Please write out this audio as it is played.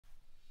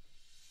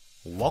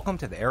Welcome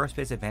to the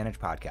Aerospace Advantage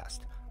podcast.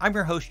 I'm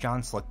your host,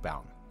 John Slick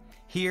Baum.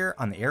 Here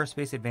on the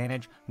Aerospace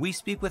Advantage, we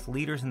speak with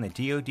leaders in the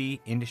DoD,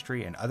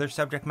 industry, and other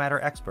subject matter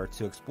experts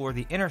to explore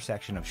the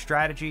intersection of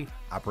strategy,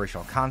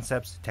 operational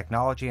concepts,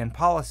 technology, and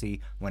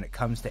policy when it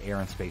comes to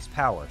air and space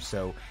power.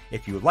 So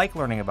if you like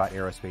learning about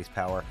aerospace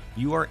power,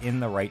 you are in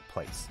the right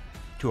place.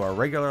 To our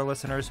regular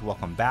listeners,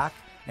 welcome back.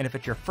 And if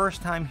it's your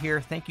first time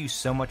here, thank you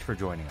so much for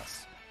joining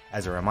us.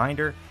 As a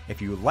reminder,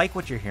 if you like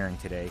what you're hearing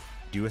today,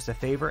 do us a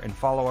favor and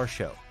follow our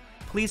show.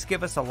 Please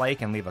give us a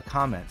like and leave a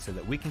comment so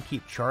that we can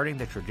keep charting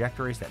the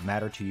trajectories that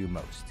matter to you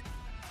most.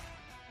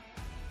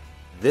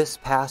 This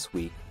past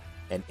week,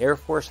 an Air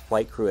Force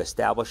flight crew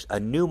established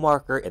a new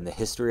marker in the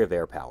history of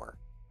air power.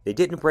 They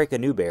didn't break a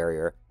new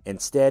barrier.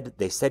 Instead,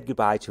 they said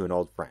goodbye to an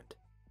old friend.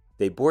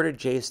 They boarded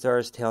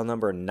JSTARS tail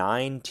number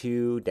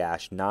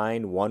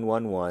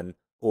 92-9111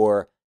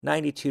 or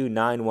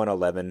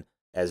 92-9111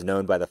 as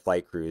known by the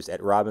flight crews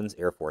at Robins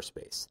Air Force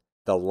Base,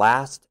 the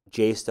last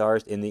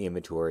JSTARS in the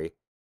inventory,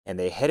 and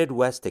they headed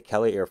west to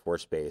Kelly Air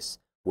Force Base,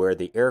 where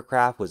the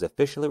aircraft was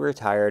officially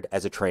retired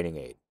as a training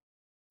aid.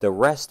 The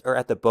rest are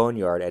at the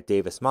Boneyard at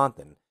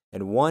Davis-Monthan,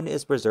 and one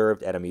is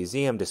preserved at a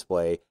museum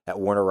display at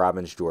Warner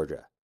Robins,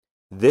 Georgia.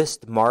 This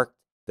marked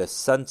the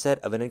sunset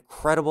of an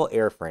incredible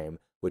airframe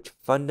which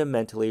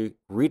fundamentally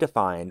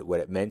redefined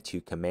what it meant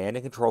to command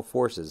and control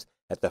forces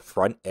at the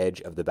front edge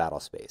of the battle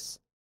space.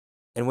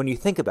 And when you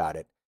think about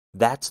it,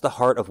 that's the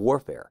heart of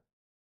warfare.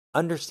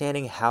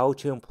 Understanding how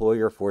to employ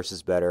your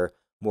forces better,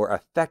 more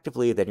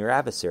effectively than your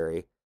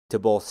adversary, to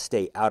both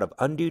stay out of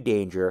undue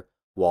danger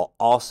while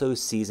also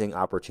seizing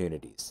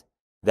opportunities.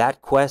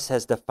 That quest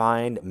has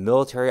defined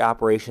military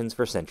operations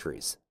for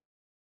centuries.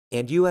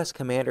 And U.S.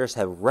 commanders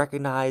have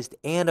recognized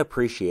and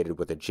appreciated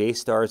what the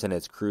JSTARS and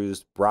its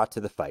crews brought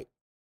to the fight.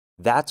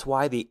 That's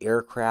why the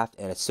aircraft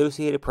and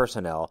associated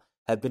personnel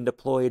have been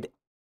deployed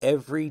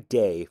every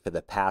day for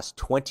the past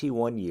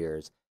 21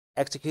 years,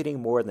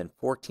 executing more than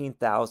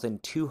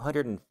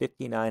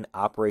 14,259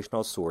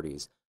 operational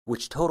sorties,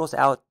 which totals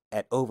out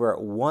at over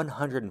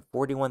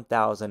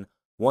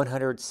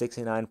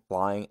 141,169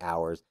 flying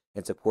hours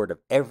in support of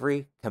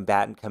every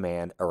combatant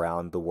command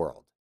around the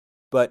world.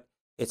 But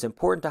it's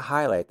important to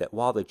highlight that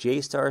while the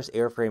JSTARS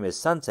airframe is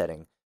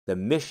sunsetting, the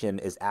mission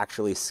is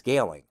actually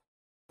scaling.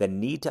 The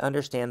need to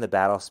understand the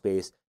battle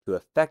space to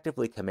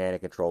effectively command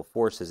and control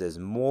forces is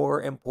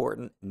more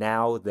important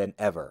now than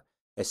ever,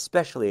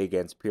 especially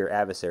against peer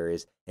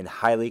adversaries in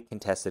highly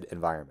contested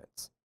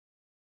environments.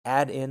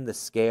 Add in the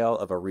scale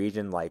of a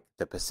region like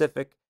the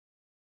Pacific,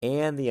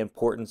 and the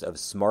importance of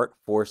smart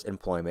force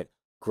employment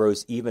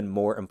grows even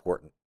more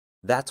important.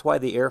 That's why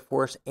the Air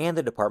Force and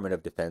the Department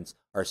of Defense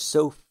are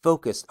so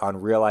focused on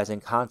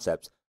realizing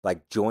concepts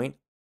like Joint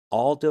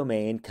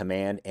All-Domain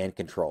Command and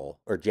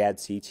Control, or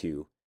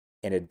JADC2,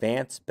 and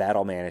Advanced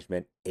Battle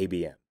Management,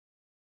 ABM.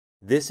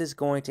 This is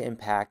going to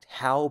impact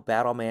how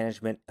battle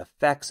management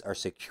effects are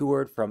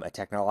secured from a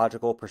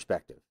technological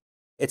perspective.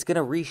 It's going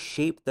to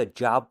reshape the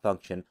job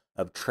function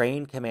of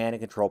trained command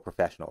and control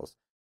professionals,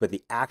 but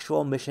the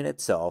actual mission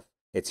itself,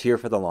 it's here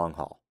for the long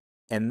haul.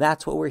 And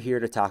that's what we're here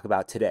to talk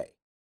about today.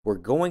 We're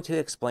going to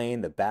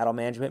explain the battle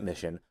management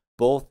mission,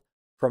 both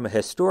from a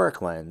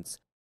historic lens,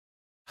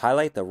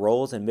 highlight the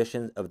roles and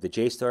missions of the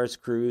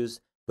JSTARS crews,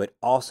 but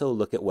also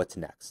look at what's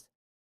next.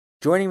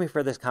 Joining me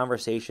for this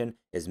conversation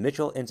is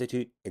Mitchell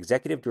Institute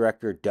Executive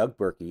Director Doug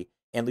Birkey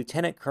and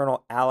Lieutenant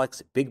Colonel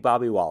Alex Big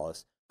Bobby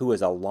Wallis, who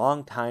is a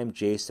longtime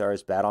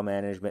JSTARS battle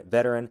management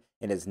veteran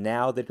and is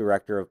now the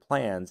Director of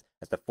Plans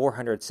at the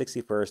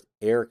 461st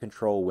Air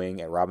Control Wing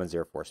at Robins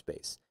Air Force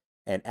Base.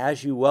 And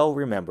as you well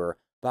remember,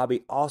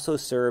 Bobby also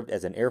served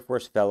as an Air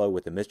Force Fellow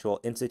with the Mitchell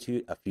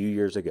Institute a few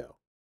years ago.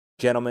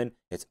 Gentlemen,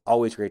 it's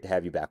always great to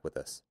have you back with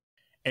us.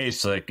 Hey,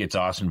 Slick, it's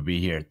awesome to be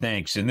here.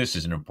 Thanks. And this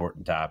is an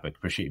important topic.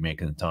 Appreciate you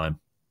making the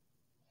time.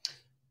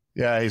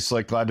 Yeah, hey,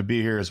 Slick, glad to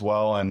be here as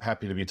well, and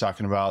happy to be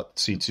talking about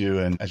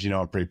C2. And as you know,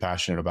 I'm pretty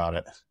passionate about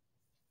it.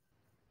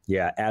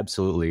 Yeah,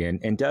 absolutely.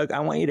 And Doug, I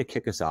want you to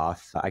kick us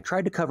off. I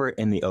tried to cover it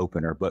in the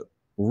opener, but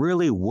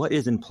really what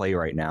is in play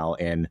right now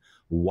and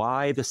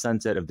why the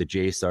sunset of the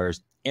JSTARS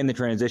and the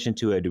transition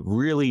to a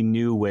really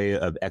new way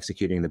of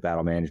executing the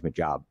battle management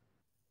job?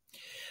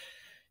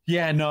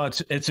 Yeah, no,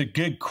 it's a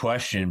good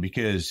question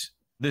because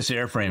this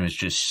airframe is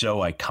just so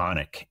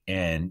iconic.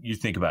 And you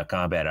think about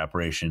combat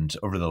operations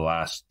over the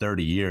last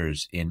 30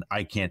 years, and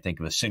I can't think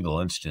of a single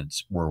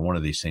instance where one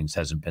of these things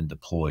hasn't been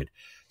deployed.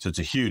 So it's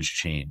a huge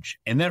change.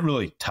 And that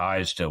really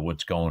ties to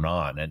what's going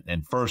on.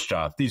 And first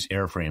off, these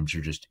airframes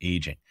are just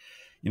aging.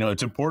 You know,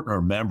 it's important to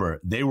remember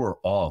they were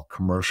all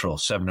commercial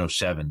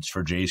 707s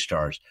for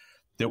JSTARS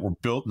that were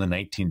built in the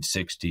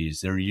 1960s.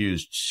 They're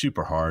used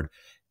super hard.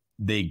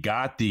 They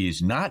got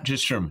these not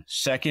just from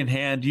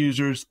secondhand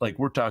users, like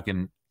we're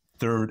talking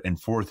third and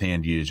fourth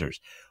hand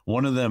users.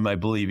 One of them, I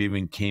believe,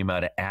 even came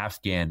out of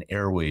Afghan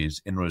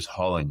Airways and was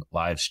hauling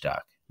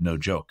livestock. No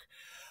joke.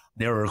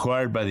 They were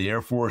acquired by the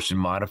Air Force and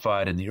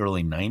modified in the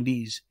early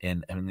 90s.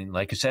 And I mean,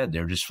 like I said,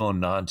 they're just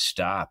flown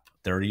nonstop,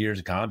 30 years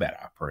of combat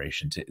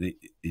operations.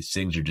 These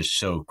things are just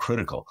so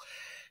critical.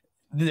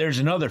 There's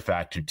another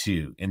factor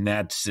too, and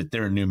that's that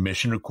there are new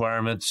mission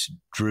requirements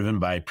driven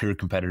by peer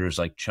competitors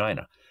like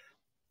China.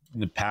 In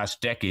the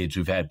past decades,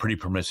 we've had pretty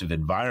permissive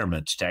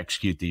environments to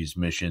execute these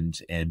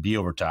missions and be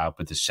over top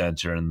with the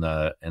sensor and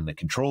the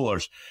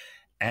controllers.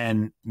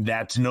 And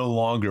that's no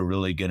longer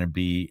really going to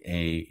be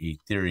a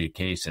theory of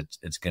case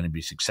that's going to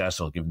be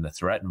successful given the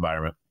threat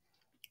environment.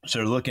 So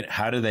they're looking at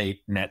how do they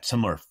net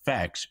similar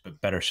effects,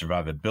 but better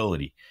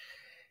survivability.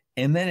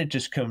 And then it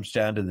just comes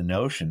down to the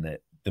notion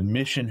that the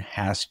mission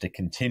has to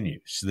continue.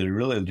 So they're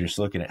really just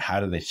looking at how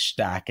do they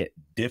stack it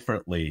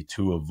differently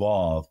to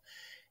evolve.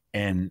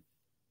 And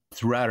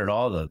throughout it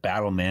all, the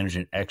battle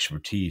management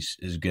expertise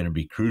is going to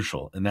be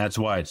crucial. And that's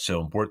why it's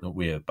so important that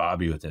we have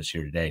Bobby with us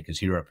here today, because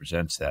he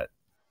represents that.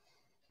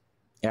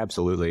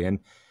 Absolutely. And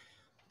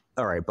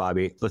all right,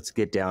 Bobby, let's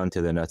get down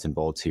to the nuts and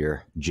bolts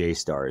here.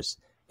 JSTARS.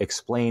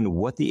 Explain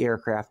what the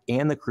aircraft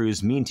and the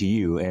crews mean to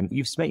you. And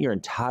you've spent your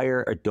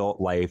entire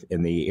adult life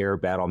in the air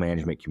battle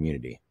management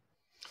community.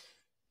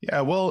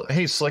 Yeah, well,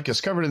 hey, Slick,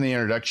 as covered in the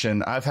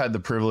introduction, I've had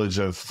the privilege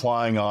of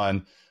flying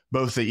on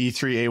both the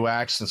E3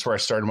 AWACS, that's where I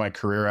started my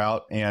career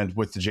out, and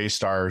with the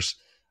JSTARS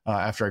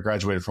after I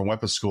graduated from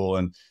weapons school.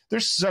 And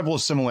there's several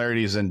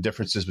similarities and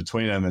differences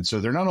between them. And so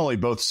they're not only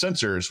both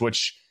sensors,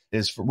 which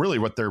is really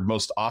what they're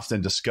most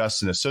often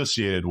discussed and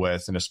associated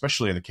with, and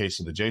especially in the case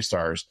of the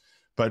JSTARS,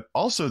 but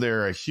also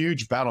they're a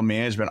huge battle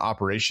management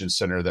operations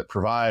center that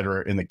provide,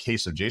 or in the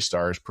case of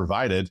JSTARS,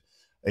 provided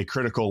a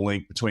critical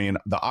link between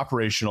the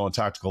operational and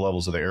tactical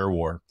levels of the air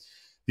war.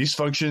 These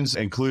functions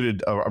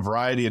included a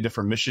variety of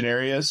different mission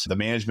areas, the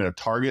management of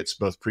targets,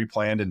 both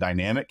pre-planned and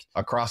dynamic,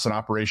 across an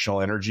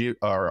operational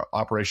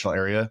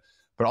area,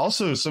 but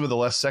also some of the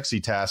less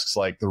sexy tasks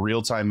like the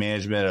real-time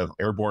management of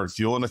airborne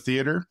fuel in a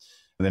theater,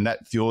 and then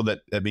that fuel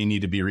that may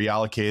need to be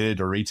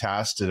reallocated or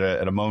retasked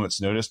at a moment's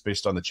notice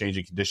based on the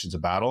changing conditions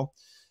of battle.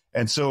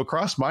 And so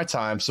across my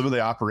time, some of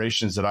the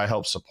operations that I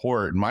helped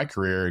support in my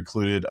career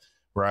included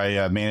where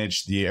I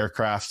managed the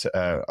aircraft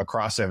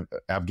across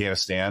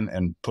Afghanistan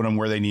and put them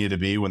where they needed to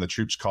be when the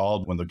troops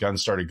called, when the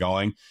guns started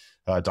going,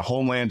 to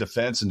homeland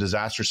defense and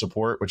disaster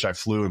support, which I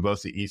flew in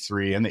both the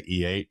E3 and the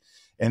E8.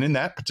 And in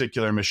that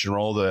particular mission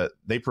role,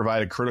 they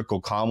provided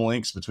critical comm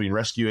links between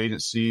rescue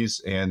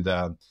agencies and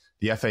the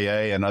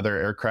FAA and other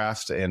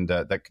aircraft and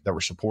that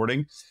were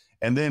supporting.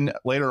 And then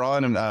later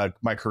on in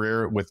my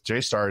career with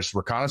JSTARS,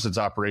 reconnaissance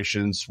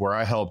operations, where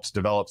I helped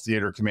develop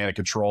theater command and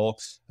control,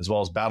 as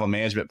well as battle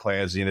management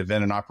plans in the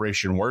event an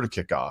operation were to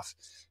kick off.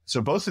 So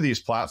both of these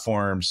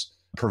platforms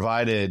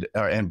provided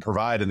and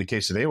provide, in the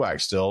case of AWAC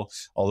still,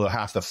 although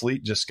half the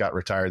fleet just got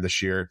retired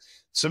this year,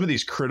 some of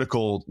these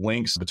critical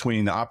links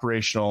between the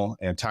operational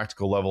and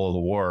tactical level of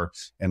the war,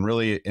 and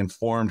really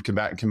informed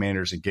combatant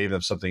commanders and gave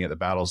them something at the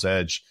battle's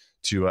edge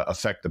to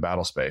affect the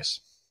battle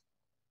space.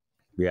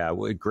 Yeah,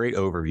 well, great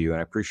overview, and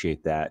I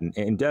appreciate that.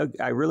 And Doug,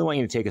 I really want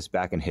you to take us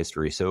back in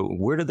history. So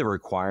where did the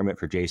requirement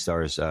for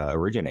JSTARS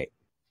originate?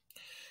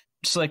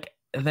 It's like,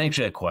 thanks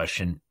for that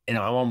question.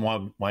 I want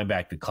to wind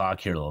back the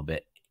clock here a little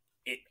bit.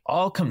 It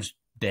all comes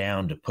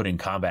down to putting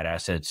combat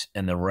assets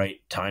in the right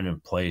time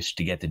and place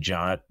to get the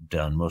job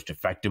done most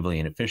effectively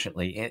and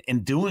efficiently,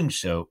 and doing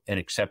so at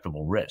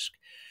acceptable risk.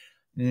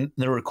 The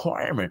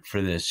requirement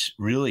for this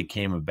really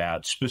came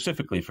about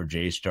specifically for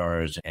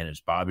JSTARS and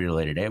its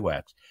Bobby-related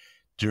AWACS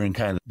during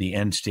kind of the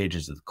end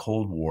stages of the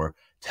Cold War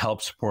to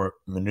help support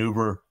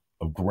maneuver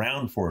of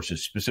ground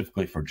forces,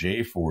 specifically for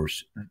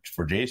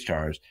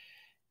JSTARS,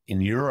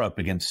 in Europe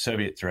against the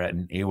Soviet threat.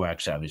 And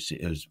AWACS, obviously,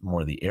 is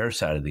more the air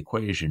side of the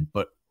equation.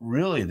 But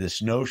really,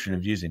 this notion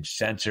of using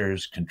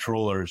sensors,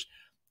 controllers,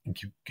 and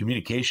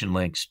communication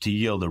links to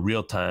yield a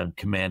real-time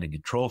command and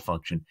control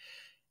function.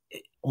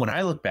 When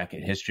I look back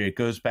at history, it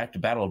goes back to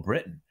Battle of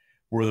Britain,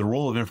 where the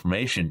role of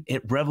information,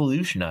 it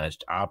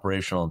revolutionized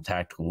operational and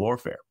tactical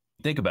warfare.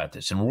 Think about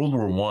this. In World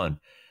War I,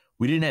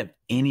 we didn't have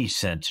any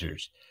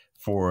sensors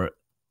for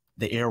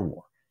the air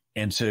war.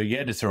 And so you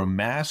had to throw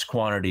mass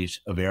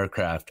quantities of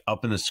aircraft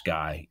up in the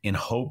sky in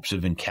hopes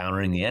of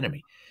encountering the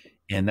enemy.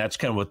 And that's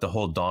kind of what the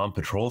whole dawn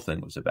patrol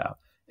thing was about.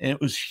 And it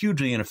was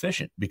hugely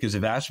inefficient because the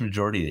vast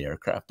majority of the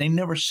aircraft, they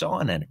never saw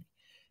an enemy.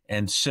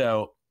 And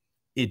so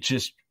it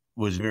just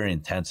was very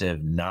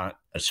intensive, not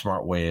a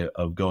smart way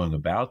of going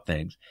about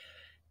things.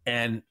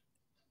 And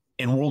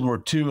in World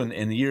War II and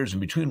in the years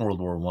in between World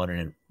War I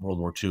and World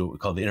War II, what we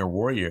call the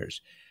interwar years,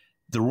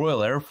 the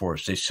Royal Air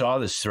Force, they saw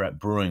this threat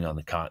brewing on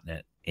the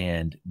continent,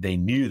 and they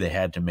knew they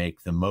had to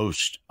make the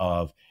most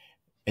of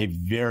a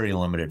very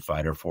limited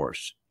fighter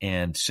force.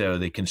 And so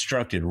they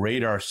constructed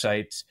radar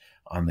sites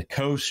on the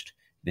coast.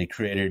 They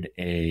created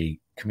a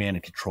command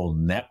and control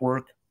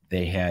network.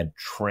 They had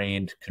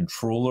trained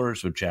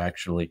controllers, which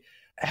actually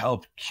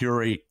helped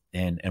curate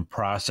and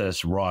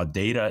process raw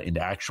data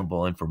into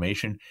actionable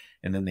information.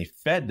 And then they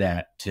fed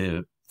that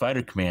to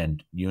fighter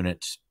command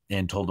units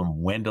and told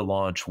them when to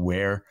launch,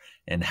 where,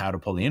 and how to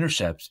pull the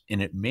intercepts.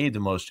 And it made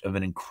the most of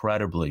an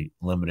incredibly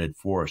limited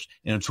force.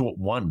 And it's what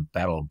won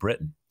Battle of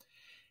Britain.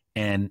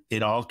 And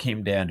it all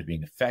came down to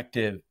being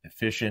effective,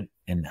 efficient,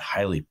 and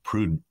highly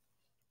prudent.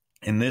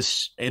 And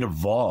it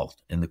evolved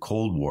in the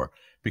Cold War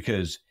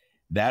because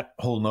that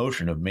whole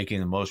notion of making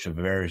the most of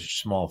a very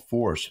small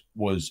force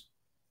was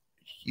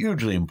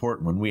hugely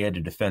important when we had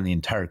to defend the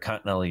entire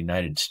continental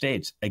United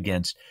States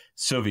against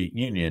Soviet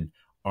Union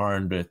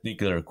armed with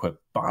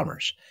nuclear-equipped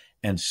bombers.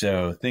 And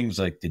so things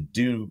like the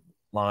DEW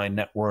line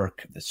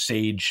network, the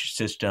SAGE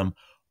system,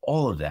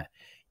 all of that,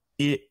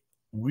 it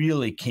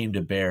really came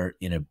to bear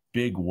in a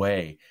big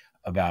way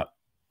about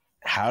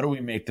how do we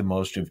make the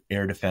most of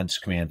Air Defense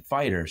Command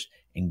fighters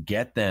and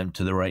get them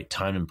to the right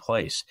time and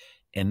place.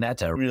 And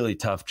that's a really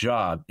tough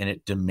job, and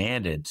it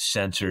demanded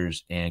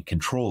sensors and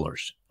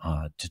controllers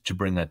to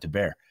bring that to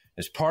bear.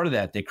 As part of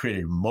that, they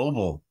created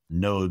mobile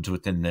nodes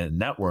within the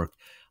network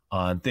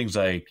on things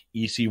like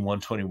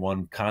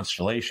EC-121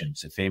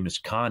 constellations, the famous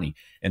Connie.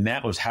 And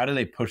that was, how do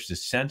they push the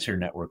sensor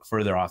network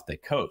further off the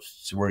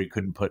coast, so where you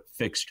couldn't put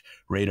fixed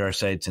radar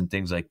sites and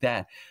things like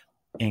that.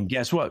 And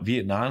guess what?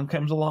 Vietnam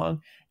comes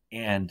along,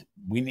 and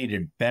we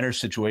needed better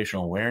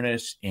situational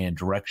awareness and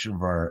direction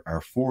of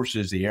our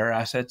forces, the air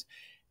assets.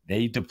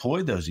 They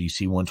deployed those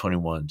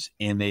EC-121s,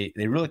 and they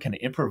really kind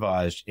of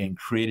improvised and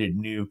created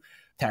new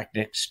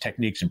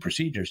techniques, and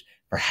procedures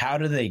for how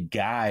do they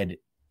guide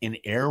in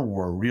air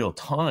war real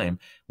time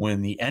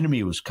when the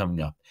enemy was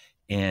coming up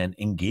and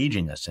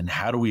engaging us, and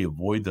how do we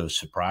avoid those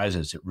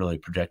surprises that really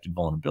projected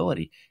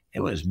vulnerability.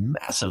 It was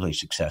massively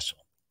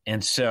successful.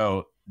 And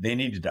so they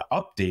needed to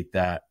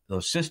update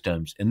those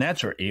systems, and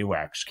that's where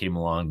AWACS came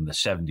along in the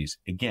 70s.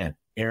 Again,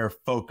 air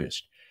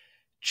focused.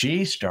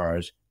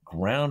 JSTARS,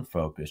 ground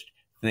focused.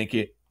 Think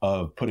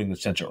of putting the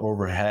sensor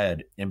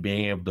overhead and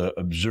being able to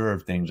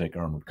observe things like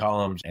armored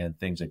columns and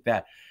things like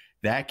that.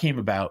 That came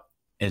about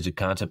as a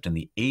concept in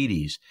the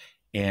 80s,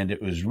 and it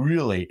was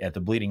really at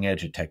the bleeding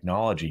edge of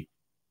technology.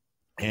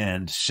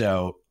 And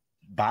so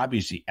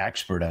Bobby's the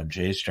expert on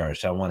JSTARS,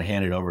 so I want to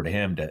hand it over to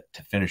him to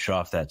finish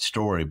off that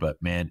story.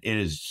 But man, it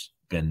has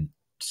been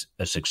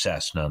a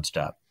success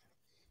nonstop.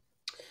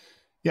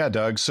 Yeah,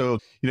 Doug. So,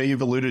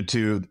 you've alluded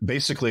to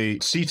basically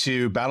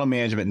C2 battle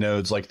management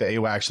nodes like the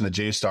AWACS and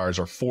the JSTARS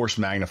are force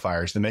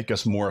magnifiers to make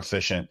us more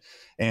efficient.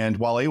 And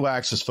while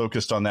AWACS is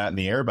focused on that in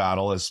the air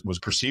battle, was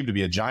perceived to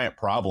be a giant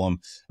problem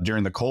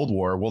during the Cold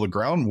War, well, the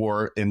ground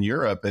war in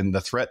Europe and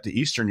the threat to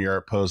Eastern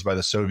Europe posed by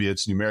the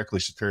Soviets'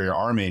 numerically superior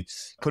army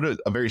put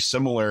a very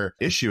similar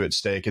issue at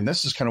stake. And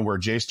this is kind of where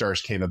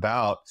JSTARS came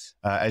about,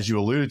 as you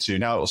alluded to.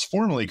 Now, it was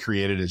formally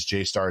created as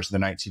JSTARS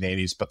in the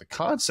 1980s, but the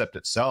concept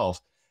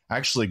itself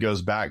actually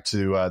goes back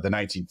to the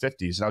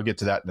 1950s, and I'll get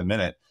to that in a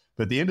minute.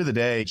 But at the end of the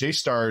day,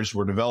 JSTARS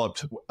were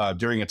developed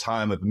during a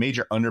time of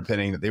major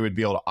underpinning that they would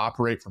be able to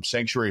operate from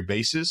sanctuary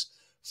bases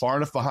far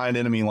enough behind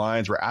enemy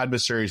lines where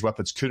adversaries'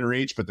 weapons couldn't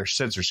reach, but their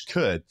sensors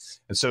could.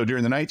 And so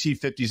during the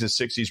 1950s and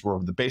 60s, where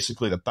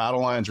basically the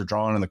battle lines were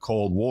drawn in the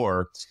Cold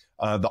War,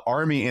 the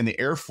Army and the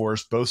Air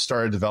Force both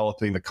started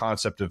developing the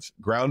concept of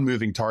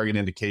ground-moving target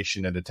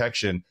indication and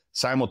detection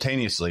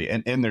simultaneously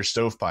and in their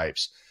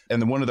stovepipes.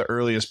 And then one of the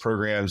earliest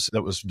programs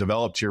that was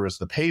developed here was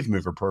the Pave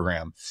Mover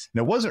program.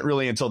 And it wasn't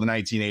really until the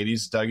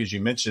 1980s, Doug, as you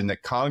mentioned,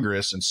 that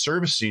Congress and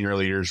service senior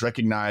leaders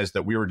recognized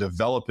that we were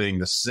developing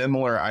the same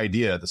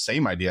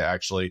idea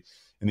actually,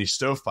 in these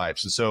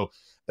stovepipes. And so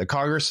the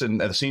Congress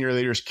and the senior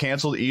leaders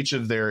canceled each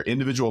of their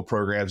individual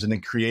programs and then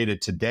created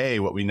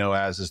today what we know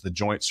as the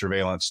Joint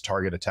Surveillance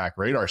Target Attack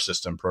Radar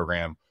System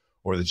program,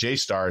 or the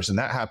JSTARS, and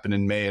that happened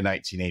in May of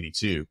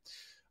 1982.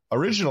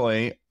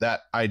 Originally,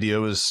 that idea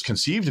was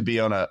conceived to be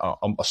on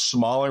a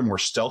smaller, more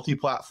stealthy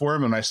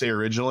platform. And when I say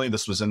originally,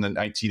 this was in the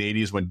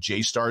 1980s when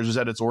JSTARS was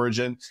at its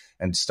origin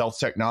and stealth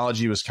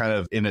technology was kind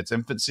of in its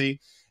infancy.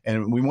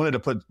 And we wanted to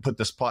put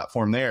this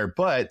platform there,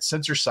 but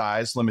sensor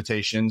size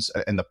limitations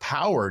and the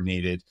power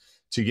needed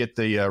to get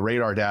the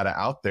radar data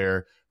out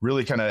there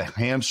really kind of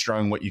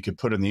hamstrung what you could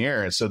put in the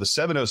air. And so the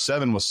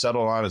 707 was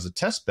settled on as a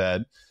test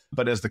bed.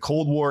 But as the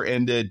Cold War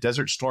ended,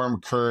 Desert Storm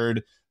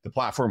occurred. The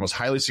platform was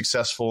highly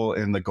successful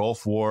in the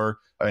Gulf War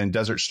and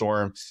Desert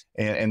Storm.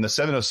 And the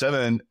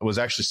 707 was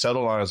actually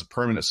settled on as a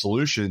permanent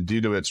solution due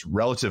to its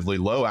relatively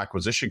low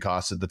acquisition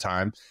costs at the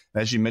time.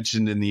 And as you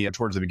mentioned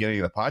towards the beginning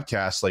of the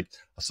podcast,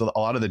 so a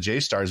lot of the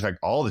JSTARS, in fact,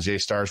 all the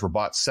JSTARS were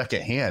bought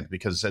secondhand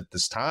because at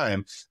this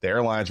time, the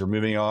airlines were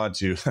moving on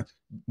to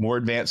more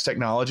advanced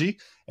technology.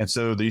 And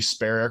so these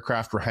spare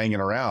aircraft were hanging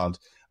around.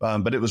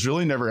 But it was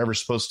really never ever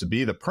supposed to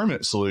be the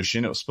permanent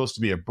solution. It was supposed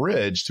to be a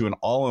bridge to an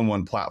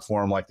all-in-one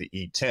platform like the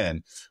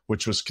E-10,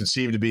 which was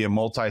conceived to be a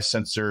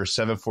multi-sensor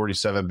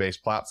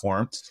 747-based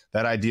platform.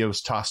 That idea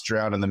was tossed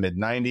around in the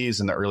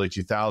mid-90s and the early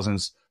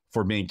 2000s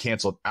for being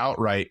canceled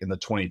outright in the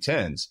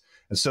 2010s.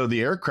 And so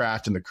the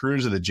aircraft and the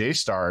crews of the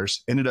JSTARS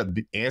ended up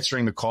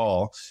answering the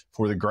call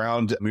for the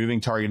ground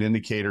moving target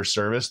indicator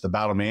service, the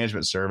battle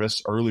management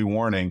service, early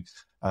warning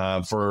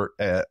for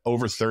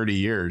over 30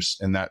 years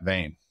in that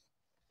vein.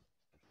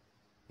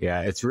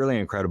 Yeah, it's really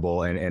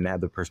incredible, and have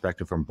the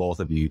perspective from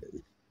both of you.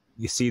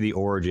 You see the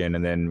origin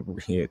and then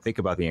think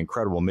about the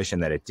incredible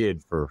mission that it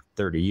did for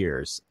 30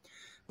 years.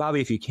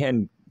 Bobby, if you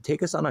can,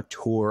 take us on a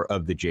tour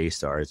of the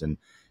JSTARS and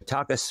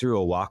talk us through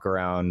a walk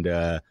around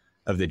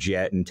of the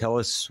jet and tell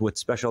us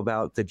what's special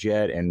about the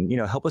jet and, you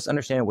know, help us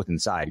understand what's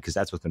inside, because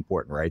that's what's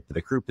important, right?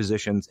 The crew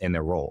positions and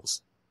their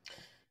roles.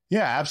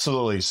 Yeah,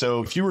 absolutely.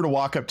 So if you were to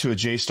walk up to a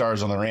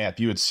JSTARS on the ramp,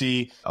 you would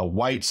see a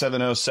white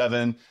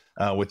 707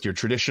 with your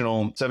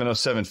traditional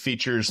 707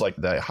 features like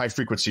the high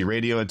frequency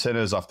radio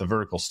antennas off the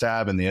vertical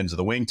stab and the ends of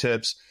the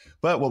wingtips.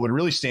 But what would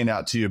really stand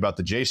out to you about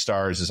the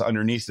JSTARS is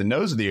underneath the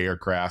nose of the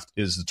aircraft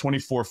is the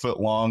 24-foot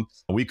long,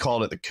 we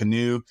called it the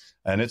canoe,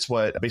 and it's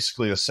what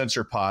basically a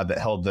sensor pod that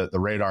held the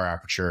radar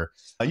aperture.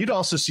 You'd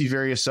also see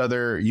various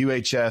other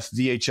UHF,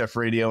 VHF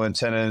radio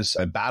antennas,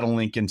 and battle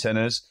link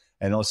antennas.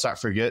 And let's not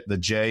forget the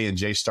J and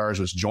JSTARS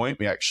was joint.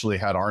 We actually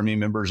had Army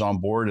members on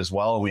board as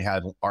well. And we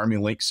had Army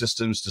link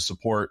systems to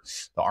support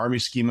the Army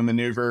schema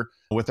maneuver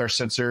with our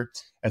sensor.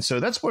 And so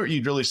that's what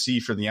you'd really see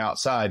from the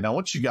outside. Now,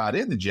 once you got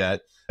in the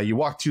jet, you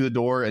walk through the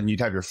door and you'd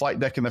have your flight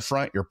deck in the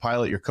front, your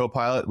pilot, your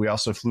co-pilot. We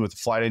also flew with the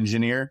flight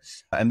engineer.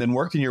 And then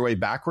working your way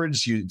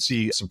backwards, you'd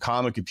see some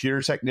comm and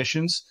computer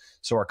technicians.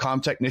 So our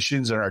comm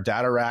technicians and our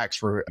data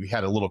racks, where we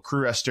had a little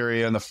crew rest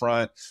area in the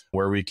front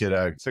where we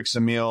could fix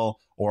a meal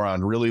or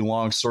on really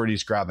long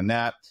sorties, grab a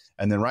nap.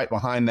 And then right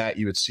behind that,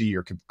 you would see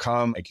your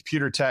comm and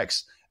computer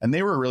techs. And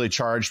they were really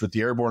charged with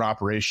the airborne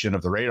operation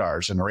of the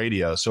radars and the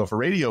radio. So if a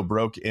radio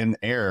broke in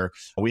air,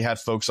 we had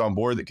folks on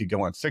board that could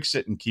go and fix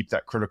it and keep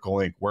that critical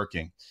link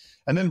working.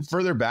 And then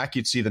further back,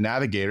 you'd see the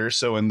navigator.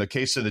 So in the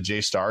case of the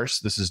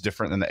JSTARS, this is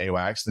different than the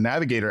AWACS. The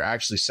navigator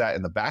actually sat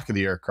in the back of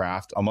the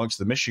aircraft amongst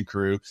the mission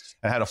crew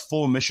and had a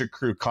full mission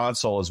crew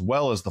console as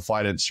well as the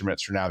flight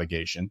instruments for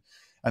navigation.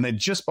 And then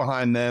just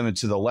behind them and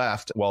to the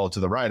left, well,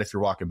 to the right, if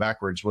you're walking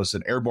backwards, was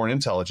an airborne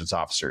intelligence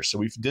officer. So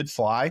we did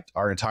fly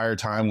our entire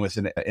time with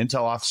an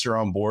intel officer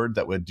on board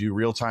that would do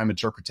real-time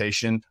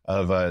interpretation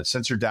of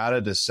sensor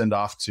data to send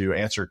off to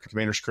answer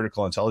commanders'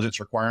 critical intelligence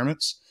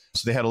requirements.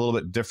 So they had a little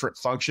bit different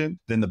function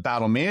than the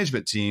battle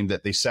management team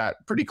that they sat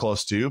pretty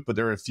close to, but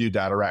there were a few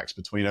data racks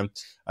between them.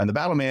 And the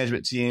battle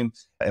management team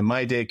in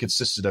my day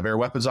consisted of air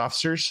weapons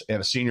officers and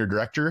a senior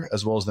director,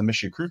 as well as the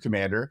mission crew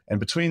commander. And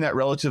between that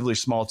relatively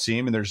small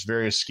team, and there's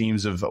various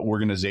schemes of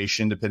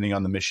organization depending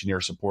on the mission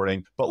you're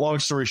supporting. But long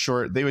story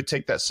short, they would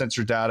take that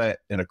sensor data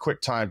in a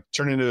quick time,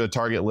 turn it into a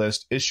target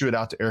list, issue it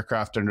out to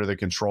aircraft under their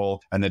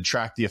control, and then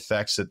track the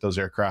effects that those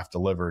aircraft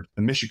delivered.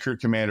 The mission crew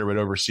commander would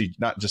oversee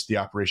not just the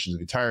operations of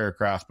the entire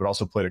aircraft, but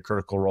also played a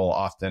critical role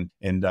often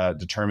in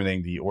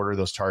determining the order of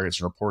those targets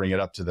and reporting it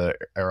up to the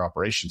Air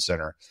Operations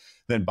Center.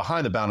 Then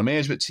behind the battle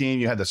management team,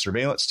 you had the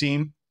surveillance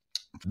team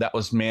that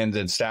was manned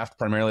and staffed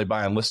primarily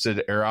by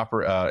enlisted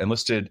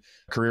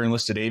career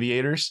enlisted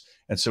aviators.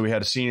 And so we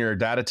had a senior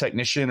data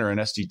technician or an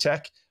SD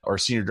tech or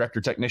senior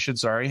director technician,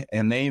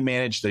 and they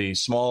managed a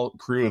small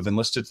crew of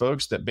enlisted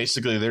folks that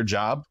basically their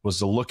job was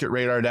to look at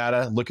radar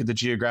data, look at the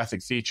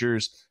geographic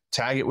features,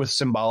 tag it with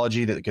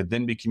symbology that could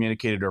then be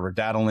communicated over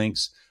data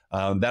links.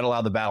 That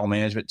allowed the battle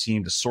management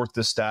team to sort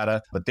this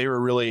data, but they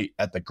were really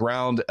at the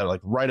ground,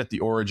 right at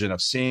the origin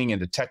of seeing and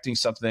detecting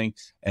something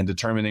and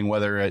determining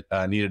whether it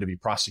needed to be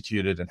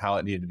prosecuted and how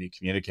it needed to be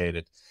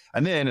communicated.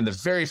 And then in the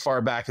very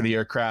far back of the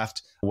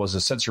aircraft was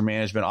a sensor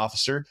management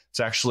officer. It's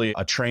actually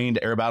a trained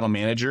air battle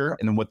manager.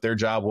 And what their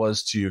job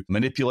was to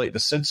manipulate the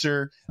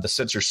sensor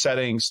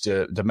settings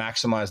to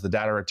maximize the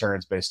data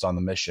returns based on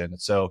the mission. And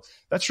so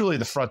that's really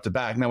the front to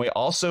back. Now, we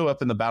also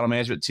up in the battle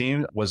management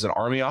team was an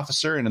Army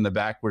officer. And in the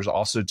back was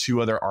also two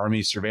other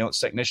Army surveillance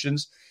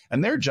technicians.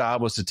 And their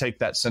job was to take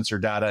that sensor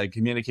data and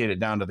communicate it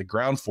down to the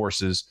ground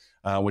forces,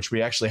 which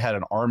we actually had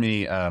an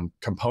Army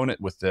component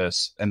with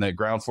this, and the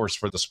ground force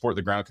for the support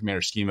the ground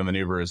commander schema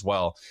maneuver as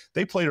well.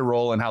 They played a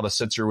role in how the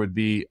sensor would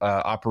be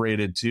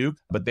operated too,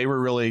 but they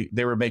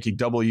were making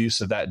double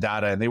use of that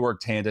data, and they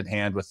worked hand in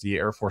hand with the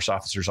Air Force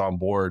officers on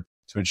board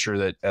to ensure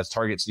that as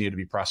targets needed to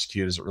be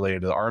prosecuted as it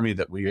related to the Army,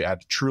 that we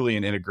had truly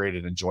an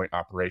integrated and joint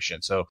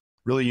operation. So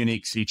really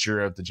unique feature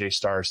of the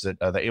JSTARS that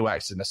the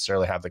AWACS didn't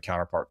necessarily have the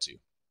counterpart to.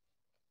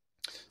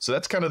 So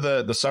that's kind of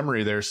the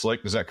summary there,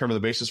 Slick. Does that cover the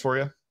basis for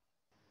you?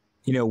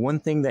 You know, one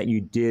thing that you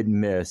did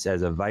miss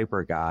as a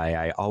Viper guy,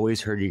 I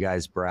always heard you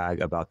guys brag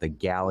about the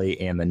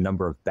galley and the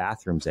number of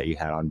bathrooms that you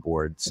had on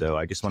board. So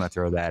I just want to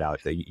throw that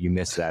out, that you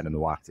missed that in the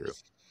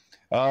walkthrough.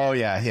 Oh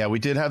yeah. We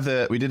did have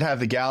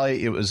the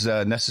galley. It was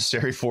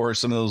necessary for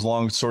some of those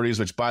long sorties,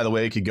 which by the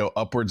way, could go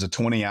upwards of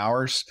 20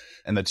 hours.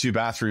 And the two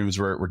bathrooms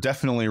were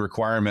definitely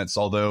requirements.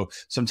 Although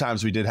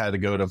sometimes we did have to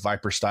go to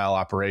Viper style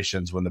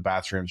operations when the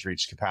bathrooms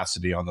reached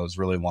capacity on those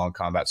really long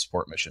combat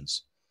support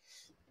missions.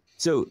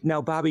 So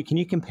now, Bobby, can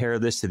you compare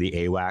this to the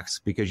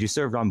AWACS? Because you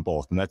served on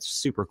both, and that's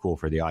super cool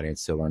for the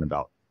audience to learn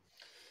about.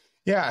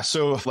 Yeah.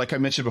 So like I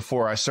mentioned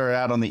before, I started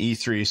out on the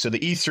E3. So the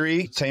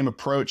E3, same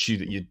approach.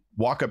 You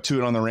walk up to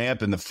it on the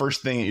ramp, and the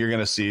first thing that you're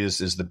going to see is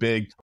the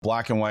big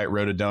black and white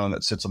rotodome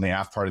that sits on the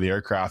aft part of the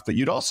aircraft. But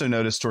you'd also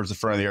notice towards the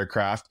front of the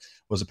aircraft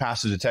was a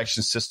passive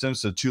detection system.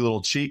 So two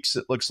little cheeks,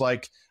 it looks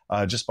like,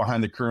 just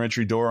behind the crew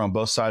entry door on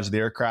both sides of the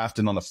aircraft.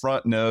 And on the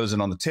front nose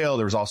and on the tail,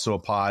 there was also a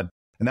pod.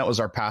 And that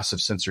was our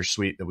passive sensor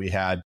suite that we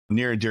had,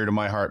 near and dear to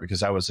my heart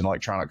because I was an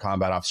electronic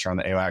combat officer on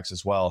the AWACS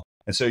as well.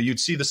 And so you'd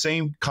see the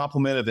same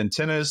complement of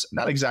antennas,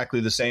 not exactly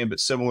the same, but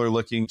similar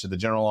looking to the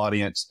general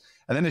audience.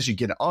 And then as you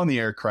get on the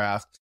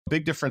aircraft,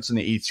 big difference in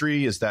the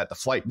E3 is that the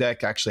flight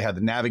deck actually had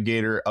the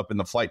navigator up in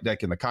the flight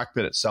deck in the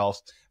cockpit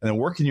itself. And then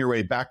working your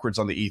way backwards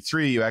on the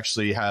E3, you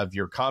actually have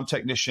your comm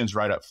technicians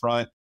right up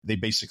front. They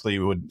basically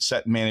would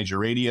set and manage your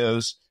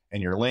radios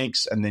and your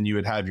links. And then you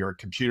would have your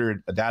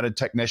computer data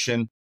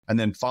technician, and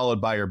then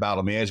followed by your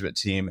battle management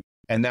team.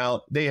 And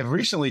now they have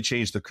recently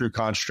changed the crew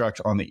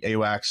construct on the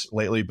AWACS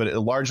lately, but it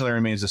largely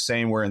remains the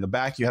same, where in the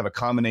back you have a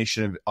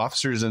combination of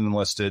officers and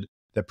enlisted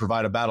that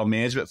provide a battle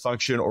management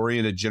function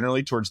oriented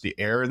generally towards the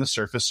air and the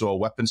surface. So a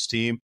weapons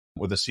team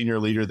with a senior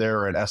leader there,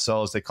 or an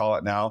SL as they call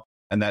it now.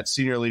 And that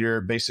senior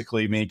leader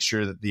basically makes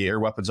sure that the air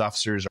weapons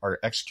officers are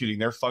executing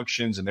their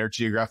functions in their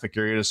geographic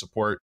area to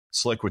support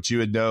Slick, which you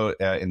would know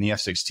in the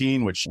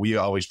F-16, which we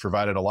always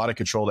provided a lot of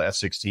control to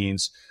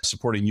F-16s,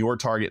 supporting your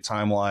target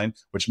timeline,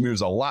 which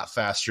moves a lot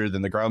faster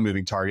than the ground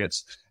moving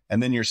targets.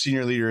 And then your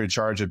senior leader in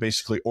charge would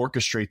basically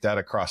orchestrate that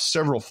across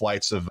several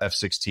flights of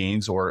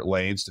F-16s or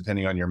lanes,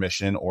 depending on your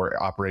mission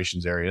or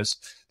operations areas.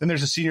 Then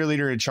there's a senior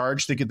leader in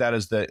charge. Think of that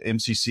as the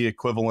MCC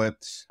equivalent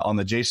on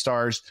the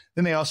JSTARS.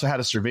 Then they also had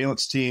a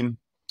surveillance team,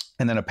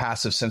 and then a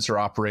passive sensor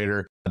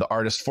operator, the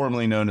artist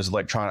formerly known as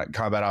electronic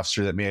combat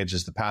officer that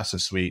manages the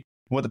passive suite.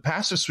 What the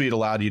passive suite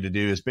allowed you to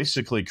do is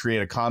basically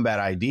create a combat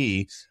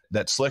ID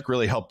that Slick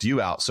really helped you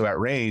out. So at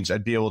range,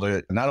 I'd be able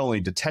to not only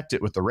detect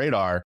it with the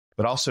radar,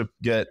 but also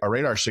get a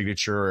radar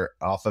signature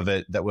off of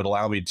it that would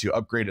allow me to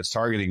upgrade its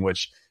targeting,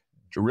 which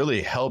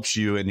really helps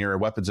you in your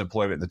weapons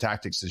employment and the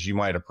tactics as you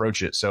might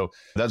approach it. So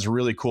that's a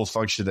really cool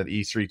function that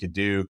E3 could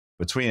do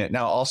between it.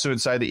 Now, also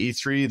inside the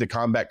E3, the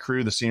combat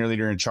crew, the senior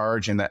leader in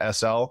charge, and the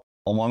SL,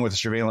 along with the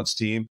surveillance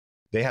team,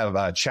 they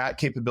have chat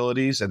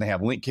capabilities and they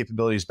have link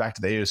capabilities back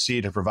to the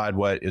AOC to provide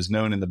what is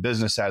known in the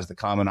business as the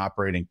common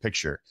operating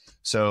picture.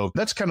 So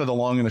that's kind of the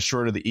long and the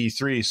short of the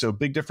E3. So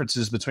big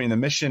differences between the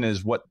mission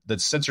is what the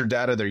sensor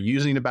data they're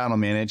using to battle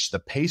manage, the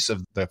pace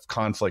of the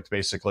conflict,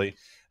 basically,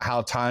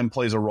 how time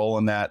plays a role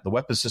in that, the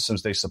weapon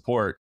systems they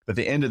support. But at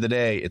the end of the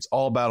day, it's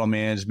all battle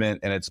management,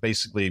 and it's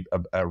basically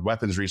a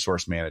weapons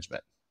resource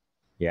management.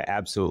 Yeah,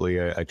 absolutely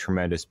a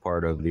tremendous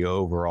part of the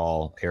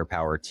overall air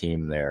power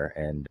team there.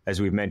 And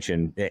as we've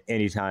mentioned,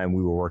 anytime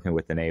we were working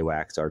with an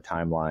AWACS, our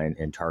timeline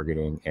and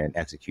targeting and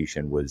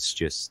execution was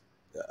just,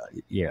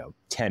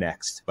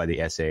 10x by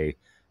the SA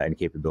and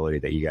capability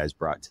that you guys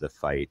brought to the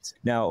fight.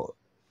 Now,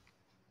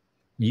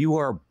 you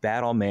are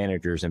battle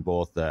managers in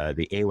both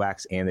the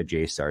AWACS and the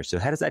JSTARS. So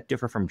how does that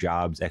differ from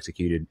jobs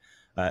executed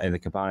in the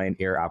Combined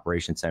Air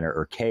Operations Center,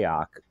 or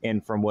CAOC,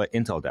 and from what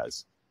Intel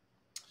does?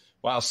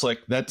 Wow, Slick,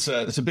 that's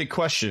a big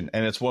question,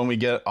 and it's one we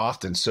get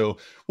often. So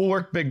we'll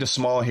work big to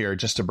small here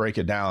just to break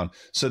it down.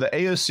 So the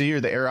AOC,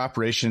 or the Air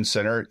Operations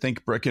Center,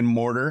 think brick and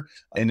mortar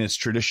in its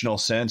traditional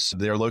sense.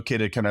 They're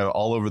located kind of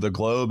all over the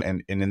globe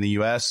and in the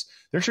U.S.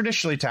 They're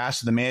traditionally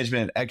tasked with the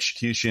management and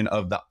execution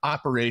of the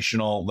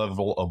operational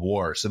level of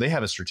war. So they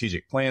have a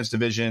strategic plans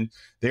division.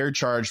 They're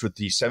charged with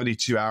the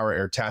 72-hour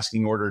air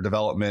tasking order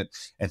development,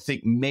 and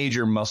think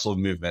major muscle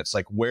movements,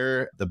 like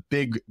where the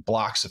big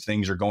blocks of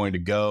things are going to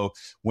go,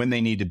 when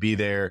they need to be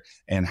there,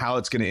 and how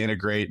it's going to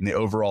integrate in the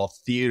overall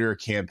theater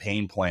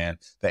campaign plan.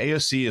 The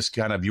AOC is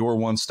kind of your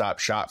one-stop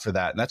shop for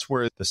that. And that's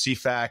where the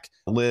CFAC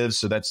lives.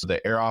 So that's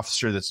the air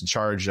officer that's in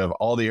charge of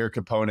all the air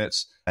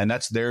components, and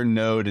that's their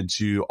node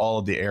into all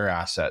of the air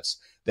assets.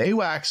 The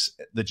AWACS,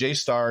 the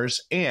JSTARS,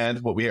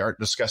 and what we aren't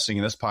discussing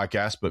in this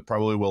podcast, but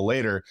probably will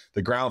later,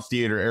 the ground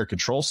theater air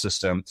control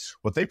system,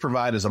 what they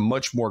provide is a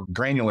much more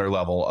granular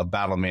level of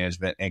battle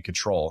management and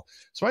control.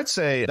 So I'd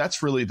say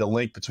that's really the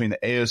link between the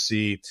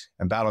AOC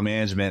and battle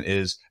management.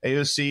 Is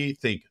AOC,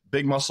 think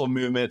big muscle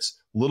movements,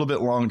 a little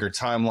bit longer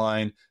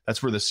timeline.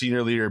 That's where the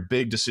senior leader,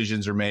 big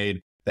decisions are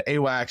made. The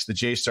AWACS, the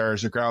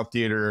JSTARS, the ground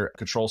theater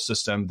control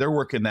system, they're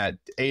working that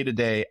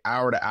day-to-day,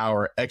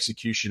 hour-to-hour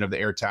execution of the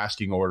air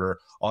tasking order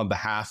on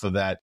behalf of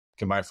that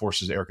Combined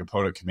Forces Air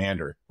Component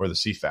Commander, or the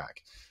CFAC.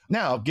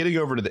 Now, getting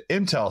over to the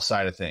intel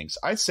side of things,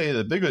 I'd say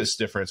the biggest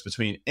difference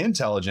between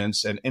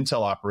intelligence and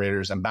intel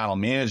operators and battle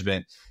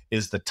management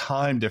is the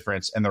time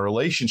difference and the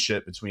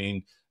relationship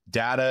between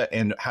data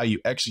and how you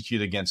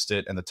execute against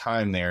it and the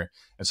time there.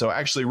 And so I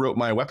actually wrote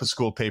my weapons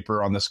school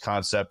paper on this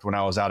concept when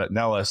I was out at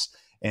Nellis.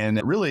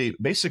 And really,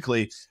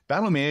 basically,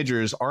 battle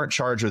managers aren't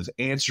charged with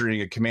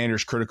answering a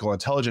commander's critical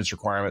intelligence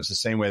requirements the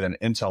same way that an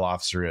intel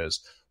officer is.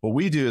 What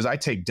we do is I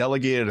take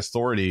delegated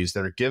authorities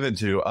that are given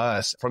to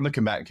us from the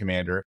combatant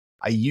commander.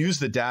 I use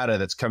the data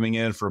that's coming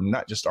in from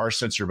not just our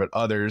sensor, but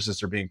others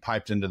as they're being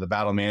piped into the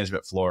battle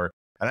management floor.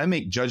 And I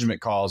make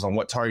judgment calls on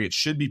what targets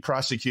should be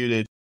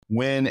prosecuted,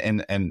 when,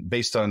 and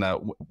based on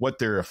what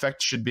their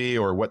effect should be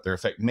or what their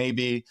effect may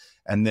be.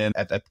 And then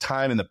at that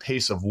time in the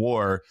pace of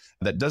war,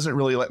 that doesn't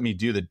really let me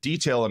do the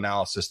detail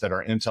analysis that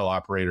our intel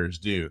operators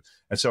do.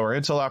 And so our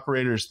intel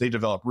operators, they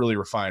develop really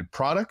refined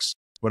products.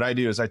 What I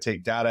do is I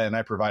take data and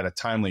I provide a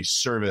timely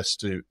service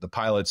to the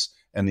pilots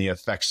and the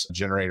effects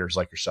generators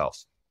like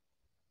yourself.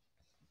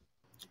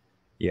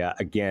 Yeah,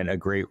 again, a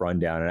great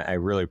rundown, and I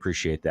really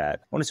appreciate that.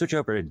 I want to switch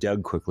over to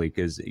Doug quickly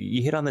because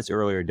you hit on this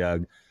earlier,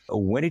 Doug.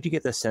 When did you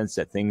get the sense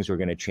that things were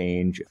going to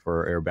change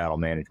for air battle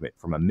management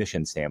from a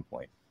mission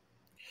standpoint?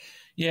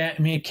 Yeah,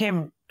 I mean, it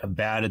came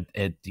about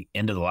at the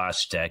end of the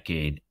last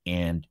decade,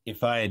 and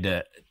if I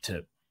had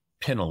to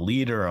pin a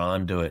leader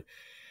onto it,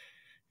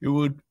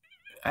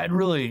 I'd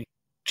really,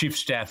 Chief of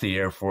Staff of the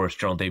Air Force,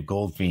 General Dave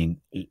Goldfein,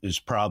 is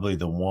probably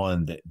the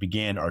one that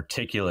began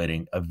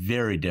articulating a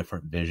very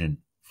different vision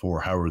for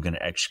how we're going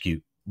to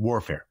execute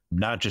warfare,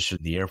 not just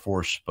the Air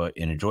Force, but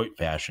in a joint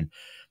fashion.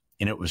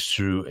 And it was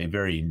through a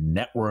very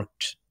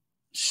networked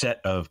set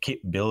of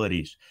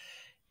capabilities.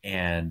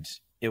 And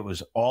it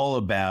was all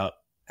about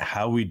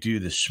how we do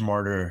the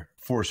smarter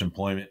force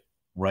employment,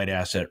 right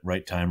asset,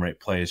 right time, right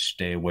place,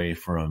 stay away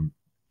from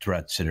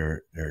threats that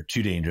are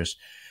too dangerous,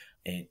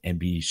 and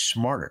be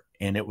smarter.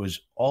 And it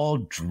was all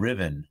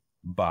driven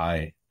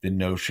by the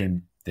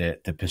notion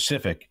that the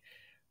Pacific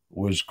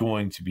was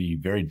going to be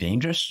very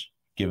dangerous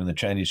given the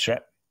Chinese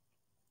threat,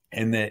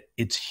 and that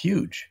it's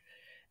huge.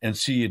 And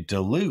so you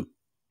dilute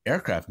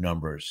aircraft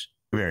numbers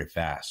very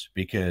fast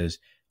because,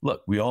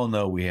 look, we all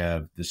know we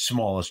have the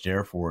smallest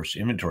Air Force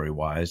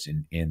inventory-wise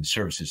in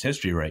services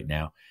history right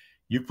now.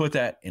 You put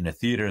that in a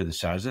theater the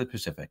size of the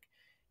Pacific,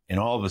 and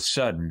all of a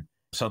sudden,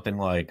 something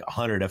like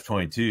 100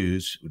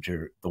 F-22s, which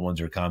are the ones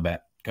that are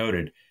combat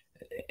coded,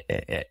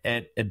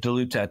 it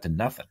dilutes that to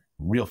nothing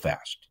real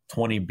fast.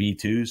 20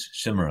 B-2s,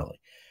 similarly.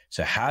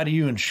 So how do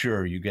you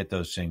ensure you get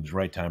those things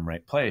right time,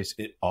 right place?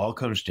 It all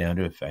comes down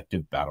to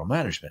effective battle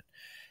management.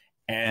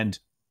 And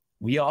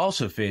we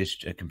also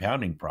faced a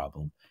compounding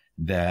problem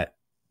that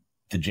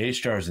the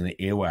JSTARS and the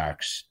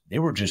AWACS, they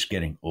were just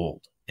getting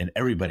old. And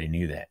everybody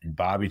knew that. And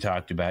Bobby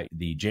talked about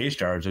the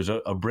JSTARS as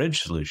a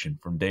bridge solution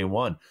from day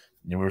one.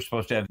 And we were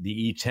supposed to have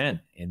the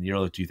E-10 in the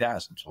early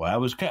 2000s. Well, that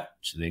was cut.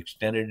 So they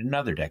extended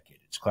another decade.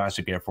 It's a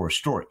classic Air Force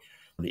story.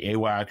 The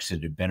AWACS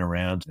that had been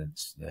around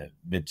since the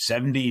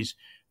mid-70s,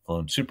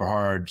 flown super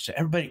hard. So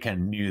everybody kind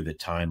of knew the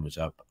time was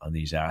up on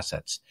these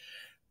assets.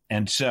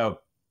 And so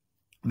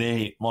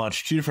they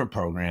launched two different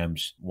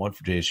programs, one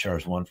for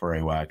JSTARS, one for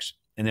AWACS.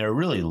 And they were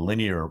really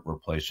linear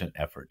replacement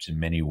efforts in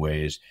many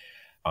ways.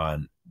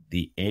 On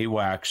the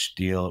AWACS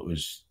deal, it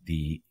was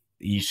the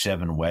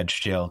E-7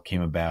 wedge tail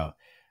came about.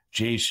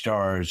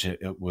 JSTARS,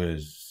 it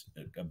was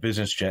a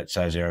business jet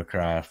size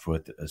aircraft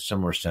with a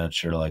similar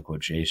sensor like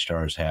what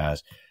JSTARS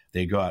has.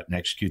 They go out and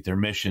execute their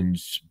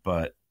missions,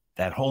 but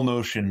that whole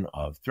notion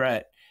of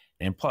threat,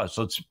 and plus,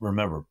 let's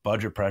remember,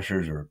 budget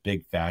pressures are a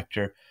big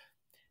factor.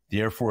 The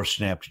Air Force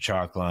snapped a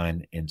chalk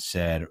line and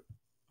said,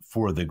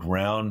 for the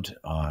ground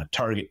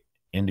target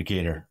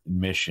indicator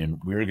mission,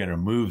 we're going to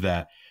move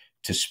that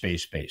to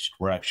space-based.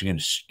 We're actually going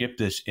to skip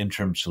this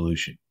interim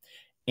solution.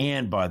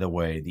 And by the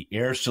way, the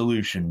air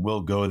solution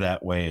will go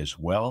that way as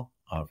well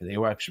for the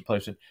AWACS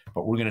replacement,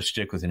 but we're going to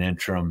stick with an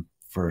interim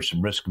for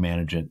some risk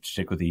management,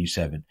 stick with the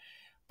E-7.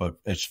 But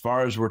as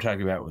far as we're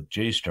talking about with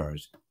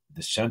JSTARS,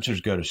 the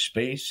sensors go to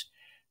space.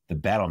 The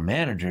battle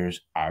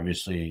managers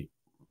obviously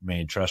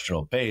remain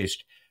terrestrial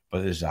based,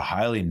 but it's a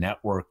highly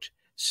networked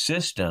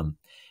system.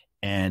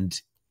 And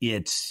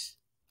it's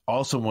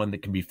also one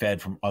that can be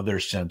fed from other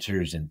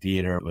sensors in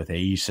theater with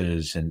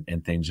AESAs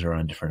and things that are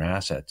on different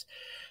assets.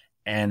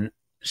 And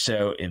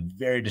so it's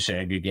very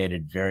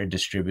disaggregated, very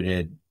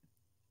distributed.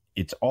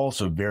 It's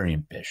also very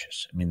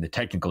ambitious. I mean, the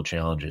technical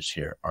challenges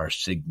here are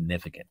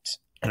significant.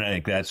 And I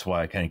think that's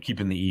why kind of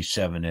keeping the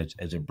E-7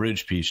 as a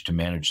bridge piece to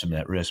manage some of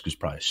that risk is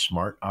probably a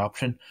smart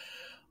option.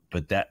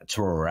 But that's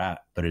where we're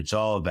at. But it's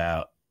all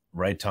about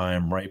right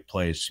time, right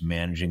place,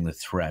 managing the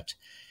threat.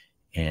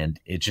 And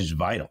it's just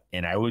vital.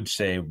 And I would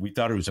say we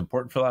thought it was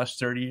important for the last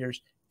 30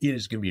 years. It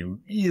is going to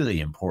be really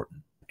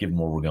important given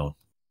where we're going.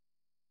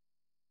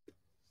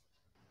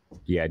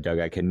 Yeah, Doug,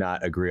 I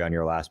cannot agree on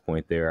your last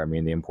point there. I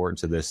mean, the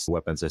importance of this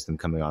weapon system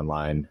coming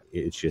online,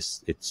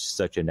 it's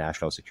such a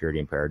national security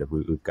imperative.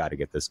 We've got to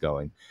get this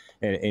going.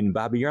 And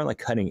Bobby, you're on the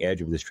cutting edge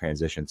of this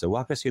transition. So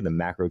walk us through the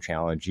macro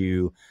challenge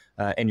you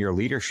and your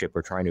leadership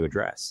are trying to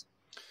address.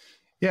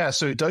 Yeah,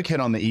 so Doug hit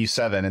on the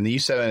E-7, and the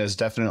E-7 is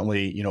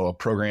definitely, a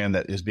program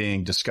that is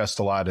being discussed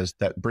a lot as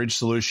that bridge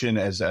solution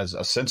as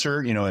a sensor,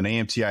 an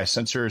AMTI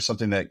sensor is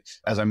something that,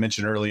 as I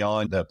mentioned early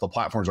on, the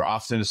platforms are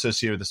often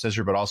associated with the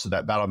sensor, but also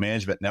that battle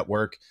management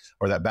network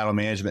or that battle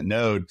management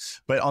node.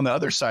 But on the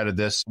other side of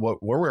this,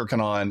 what we're working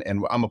on,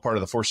 and I'm a part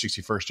of the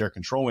 461st Air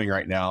Control Wing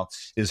right now,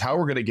 is how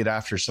we're going to get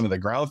after some of the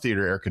ground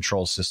theater air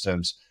control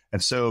systems.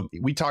 And so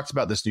we talked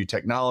about this new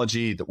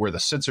technology, where the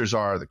sensors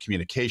are, the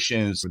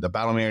communications, the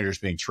battle managers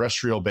being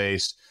terrestrial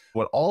based.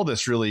 What all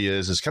this really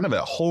is kind of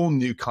a whole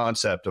new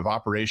concept of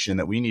operation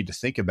that we need to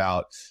think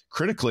about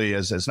critically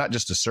as not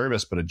just a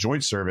service, but a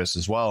joint service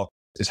as well,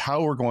 is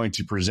how we're going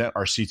to present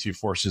our C2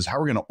 forces, how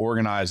we're going to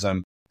organize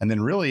them. And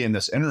then really in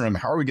this interim,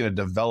 how are we going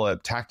to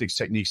develop tactics,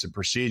 techniques, and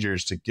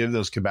procedures to give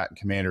those combatant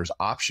commanders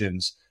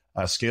options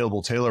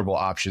scalable, tailorable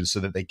options so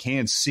that they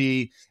can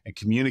see and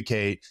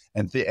communicate,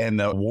 and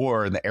the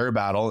war and the air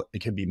battle,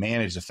 it can be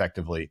managed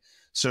effectively.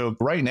 So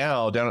right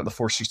now, down at the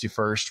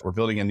 461st, we're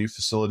building a new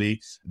facility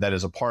that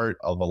is a part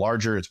of a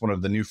larger, it's one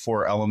of the new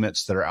 4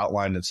 elements that are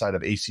outlined inside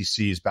of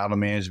ACC's Battle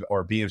Management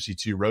or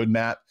BMC2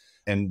 roadmap.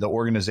 And the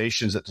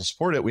organizations that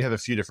support it, we have a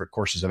few different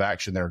courses of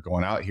action that are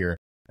going out here.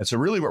 And so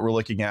really what we're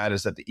looking at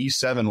is that the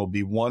E7 will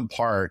be one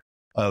part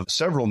of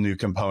several new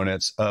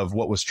components of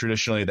what was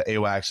traditionally the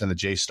AWACS and the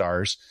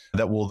JSTARS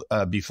that will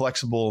be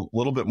flexible, a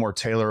little bit more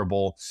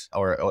tailorable,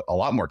 or a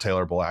lot more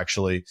tailorable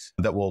actually,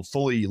 that will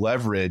fully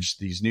leverage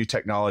these new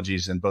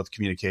technologies in both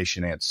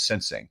communication and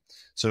sensing.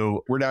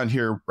 So we're down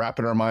here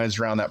wrapping our minds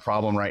around that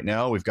problem right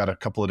now. We've got a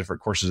couple of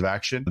different courses of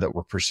action that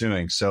we're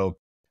pursuing. So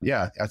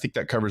yeah, I think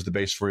that covers the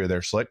base for you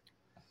there, Slick.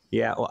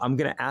 Yeah, well, I'm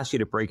going to ask you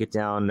to break it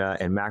down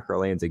in macro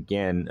lanes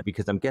again,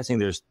 because I'm guessing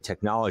there's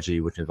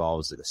technology which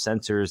involves the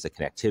sensors, the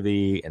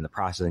connectivity, and the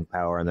processing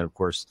power. And then, of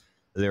course,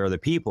 there are the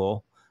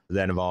people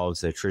that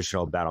involves the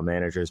traditional battle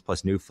managers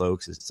plus new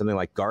folks. It's something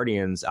like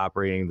Guardians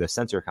operating the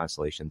sensor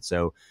constellation.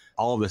 So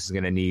all of this is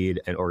going to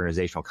need an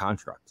organizational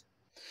construct.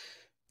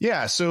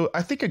 Yeah, so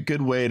I think a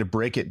good way to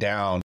break it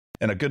down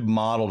and a good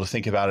model to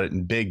think about it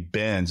in big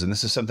bins, and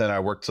this is something I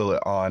worked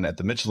on at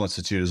the Mitchell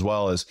Institute as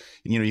well, is,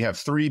 you have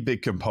 3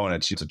 big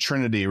components. It's a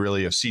trinity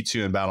really of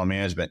C2 and battle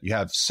management. You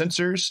have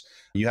sensors,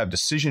 you have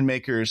decision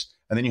makers,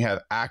 and then you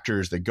have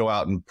actors that go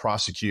out and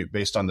prosecute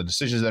based on the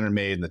decisions that are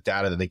made and the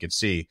data that they could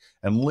see.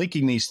 And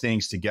linking these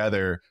things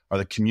together are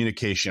the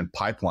communication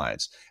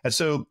pipelines. And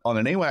so on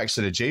an AWACS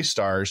and a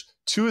JSTARS,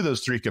 2 of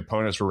those 3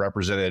 components were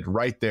represented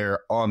right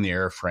there on the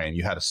airframe.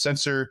 You had a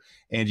sensor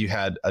and you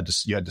had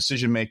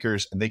decision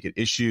makers, and they could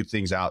issue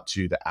things out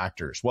to the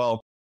actors.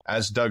 Well,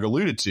 as Doug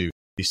alluded to,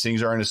 these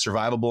things aren't as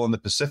survivable in the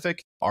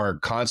Pacific. Our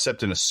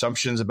concept and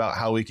assumptions about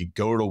how we could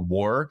go to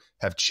war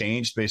have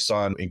changed based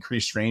on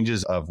increased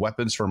ranges of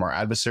weapons from our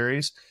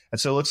adversaries. And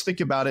so let's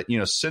think about it.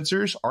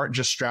 Sensors aren't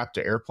just strapped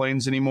to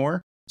airplanes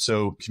anymore.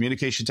 So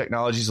communication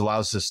technologies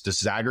allows us to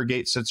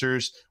disaggregate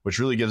sensors, which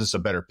really gives us a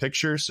better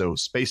picture. So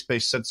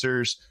space-based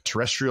sensors,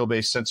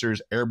 terrestrial-based sensors,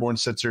 airborne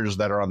sensors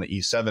that are on the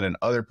E7 and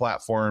other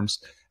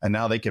platforms. And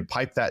now they can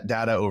pipe that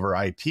data over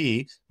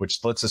IP,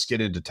 which lets us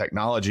get into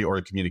technology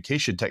or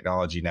communication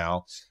technology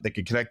now. They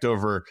can connect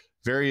over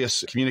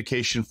various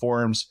communication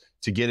forms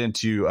to get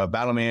into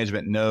battle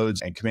management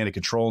nodes and command and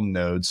control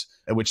nodes,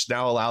 which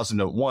now allows them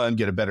to, 1,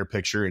 get a better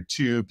picture, and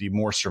 2, be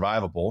more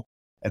survivable.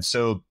 And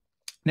so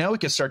now we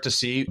can start to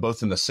see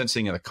both in the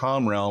sensing and the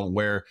comm realm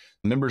where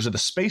members of the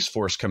Space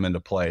Force come into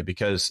play,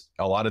 because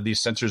a lot of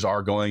these sensors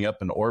are going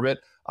up in orbit.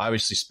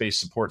 Obviously, space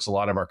supports a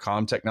lot of our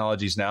comm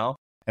technologies now.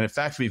 And in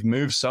fact, we've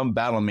moved some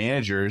battle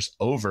managers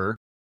over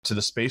to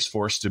the Space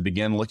Force to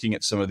begin looking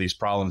at some of these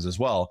problems as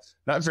well.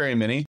 Not very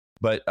many,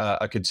 but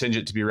a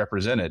contingent to be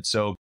represented.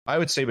 So I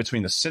would say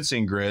between the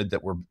sensing grid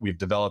that we've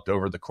developed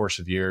over the course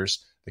of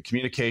years, the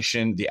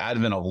communication, the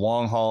advent of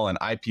long haul and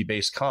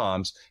IP-based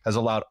comms has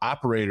allowed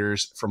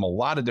operators from a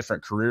lot of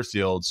different career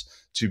fields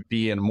to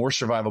be in more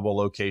survivable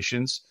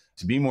locations,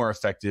 to be more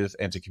effective,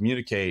 and to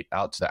communicate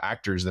out to the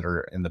actors that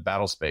are in the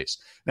battle space.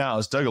 Now,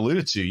 as Doug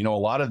alluded to, a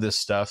lot of this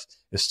stuff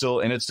is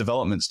still in its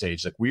development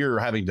stage. Like, we are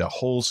having to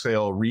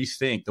wholesale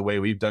rethink the way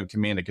we've done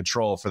command and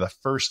control for the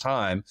first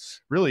time,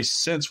 really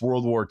since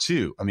World War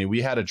II. I mean,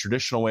 we had a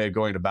traditional way of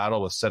going to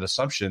battle with set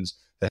assumptions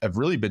that have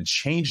really been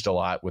changed a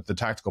lot with the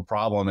tactical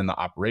problem and the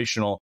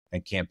operational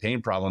and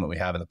campaign problem that we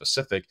have in the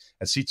Pacific.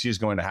 And C2 is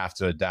going to have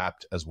to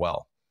adapt as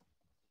well.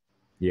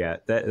 Yeah,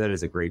 that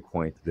is a great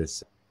point.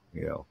 This,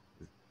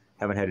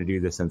 haven't had to do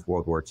this since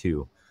World War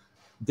II.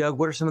 Doug,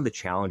 what are some of the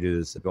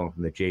challenges of going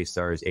from the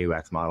JSTARS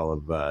AWACS model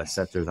of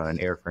sensors on an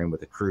airframe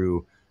with a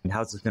crew, and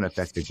how's this going to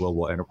affect the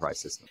global enterprise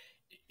system?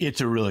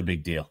 It's a really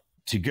big deal.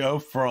 To go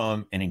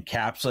from an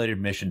encapsulated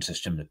mission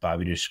system that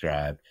Bobby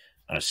described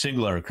on a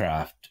single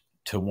aircraft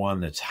to one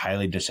that's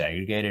highly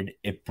disaggregated,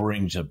 it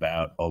brings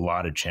about a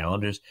lot of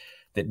challenges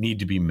that need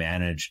to be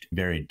managed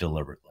very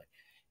deliberately.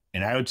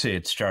 And I would say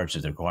it starts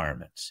with the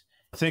requirements.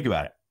 Think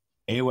about it.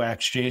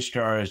 AWACS,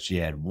 JSTARS,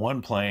 you had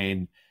one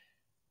plane,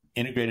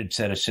 integrated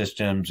set of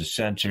systems, the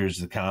sensors,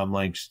 the comm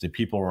links, the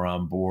people were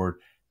on board.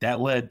 That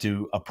led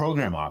to a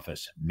program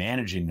office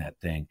managing that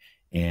thing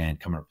and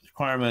coming up with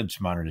requirements,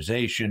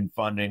 modernization,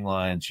 funding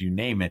lines, you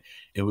name it.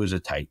 It was a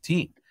tight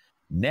team.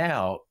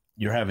 Now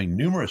you're having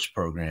numerous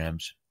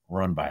programs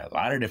run by a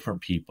lot of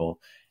different people,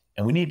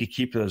 and we need to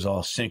keep those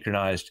all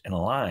synchronized and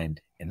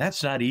aligned. And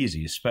that's not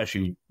easy,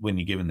 especially when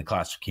you're given the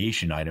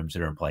classification items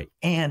that are in play.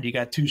 And you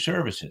got 2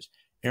 services,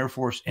 Air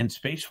Force and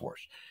Space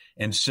Force.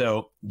 And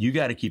so you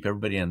got to keep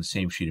everybody on the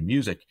same sheet of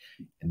music.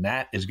 And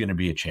that is going to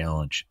be a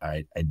challenge,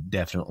 I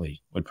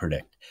definitely would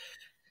predict.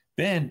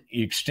 Then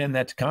you extend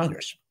that to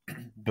Congress.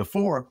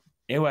 Before,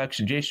 AWACS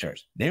and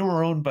JSTARS, they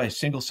were owned by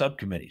single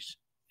subcommittees,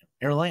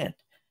 air land.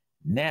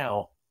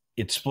 Now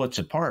it splits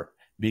apart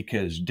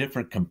because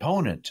different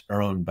components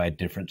are owned by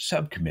different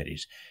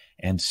subcommittees.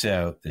 And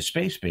so the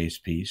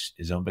space-based piece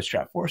is owned by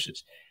strap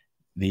forces.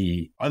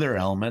 The other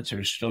elements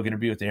are still going to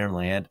be with air and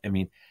land. I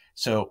mean,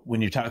 so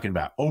when you're talking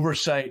about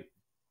oversight,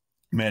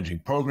 managing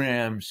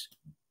programs,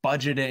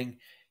 budgeting.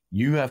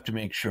 You have to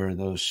make sure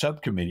those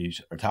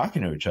subcommittees are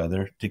talking to each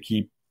other to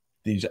keep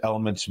these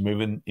elements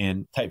moving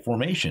in tight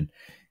formation.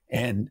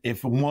 And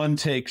if one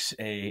takes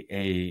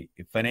a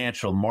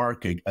financial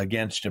mark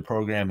against a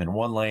program in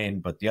one lane,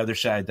 but the other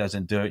side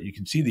doesn't do it, you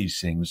can see these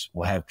things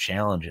will have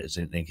challenges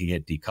and they can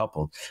get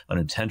decoupled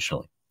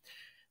unintentionally.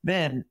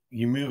 Then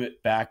you move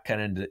it back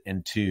kind of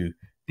into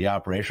the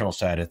operational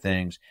side of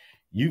things.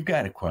 You've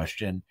got a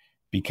question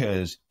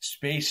because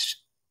space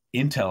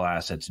intel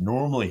assets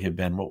normally have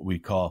been what we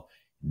call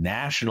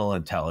national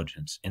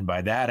intelligence. And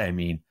by that, I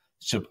mean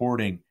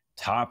supporting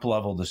top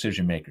level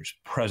decision makers,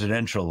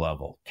 presidential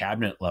level,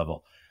 cabinet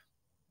level.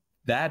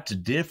 That's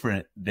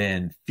different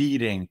than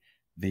feeding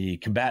the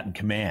combatant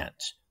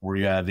commands where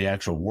you have the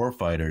actual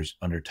warfighters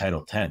under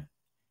Title 10.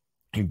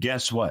 And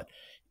guess what?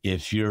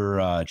 If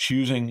you're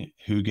choosing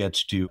who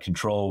gets to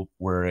control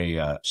where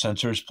a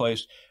sensor is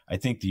placed, I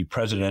think the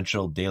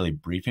presidential daily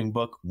briefing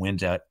book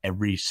wins out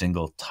every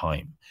single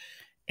time.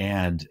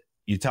 And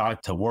you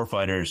talk to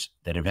warfighters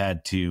that have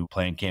had to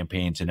plan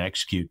campaigns and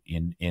execute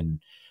in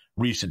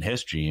recent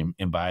history,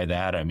 and by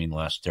that, I mean the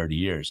last 30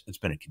 years, it's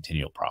been a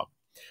continual problem.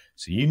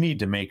 So you need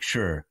to make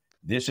sure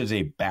this is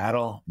a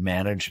battle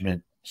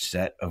management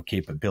set of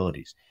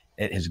capabilities.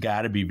 It has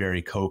got to be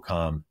very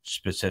COCOM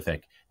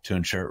specific to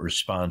ensure it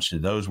responds to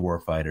those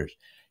warfighters.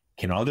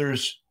 Can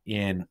others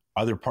in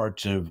other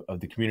parts of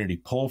the community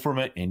pull from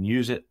it and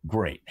use it?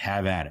 Great,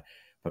 have at it.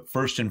 But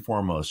first and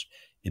foremost,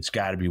 it's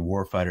got to be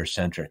warfighter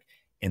centric.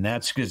 And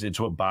that's because it's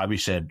what Bobby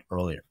said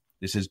earlier.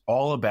 This is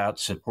all about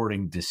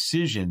supporting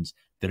decisions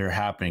that are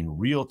happening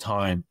real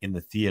time in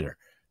the theater.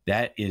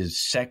 That is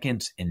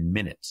seconds and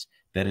minutes.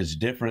 That is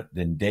different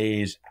than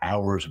days,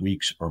 hours,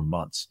 weeks, or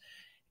months.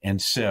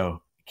 And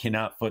so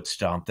cannot foot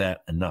stomp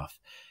that enough.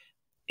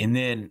 And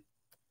then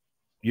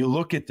you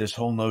look at this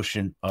whole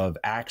notion of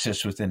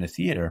access within a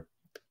theater.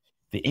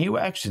 The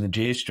AWACS and the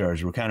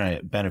JSTARS were kind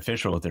of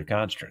beneficial with their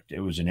construct. It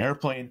was an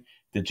airplane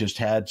that just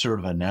had sort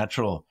of a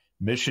natural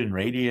mission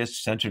radius,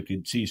 sensor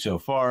could see so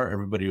far,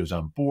 everybody was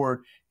on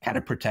board, kind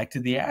of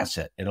protected the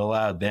asset. It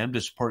allowed them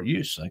to support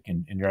use, like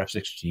in your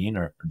F-16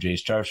 or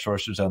JSTAR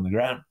sources on the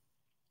ground,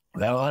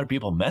 without a lot of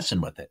people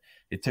messing with it.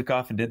 It took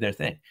off and did their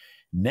thing.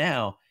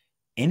 Now,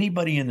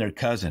 anybody and their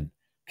cousin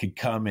could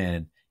come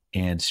in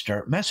and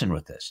start messing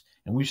with this.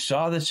 And we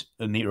saw this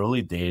in the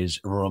early days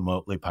of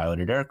remotely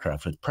piloted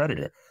aircraft with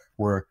Predator,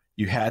 where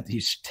you had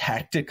these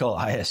tactical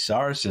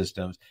ISR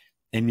systems,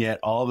 and yet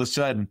all of a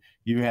sudden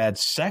you had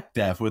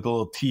SecDef with a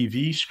little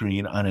TV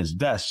screen on his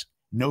desk,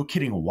 no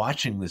kidding,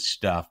 watching this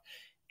stuff.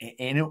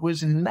 And it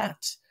was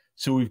nuts.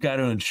 So we've got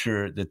to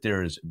ensure that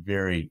there is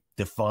very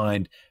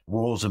defined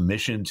roles and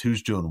missions,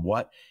 who's doing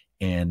what,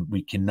 and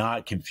we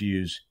cannot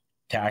confuse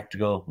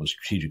tactical with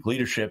strategic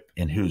leadership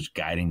and who's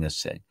guiding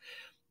this thing.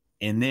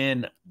 And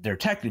then there are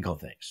technical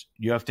things.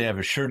 You have to have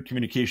assured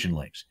communication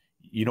links.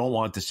 You don't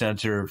want the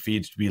sensor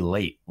feeds to be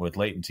late with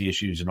latency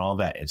issues and all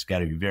that. It's got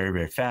to be very,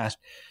 very fast.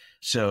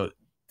 So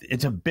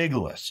it's a big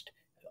list.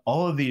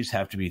 All of these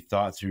have to be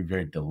thought through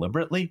very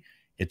deliberately.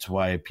 It's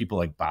why people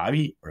like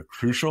Bobby are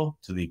crucial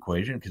to the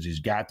equation, because he's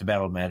got the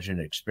battle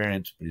management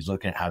experience, but he's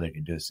looking at how they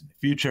can do this in the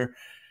future.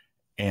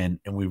 And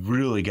we've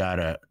really got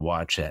to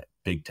watch that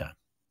big time.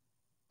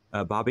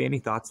 Bobby, any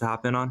thoughts to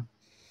hop in on?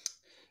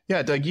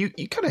 Yeah, Doug, you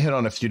kind of hit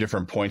on a few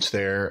different points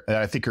there that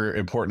I think are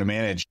important to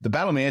manage. The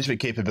battle management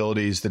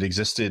capabilities that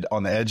existed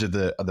on the edge of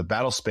the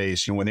battle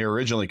space, when they were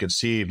originally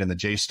conceived in the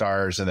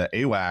JSTARS and the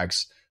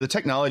AWACS, the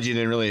technology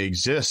didn't really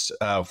exist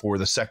for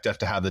the SecDef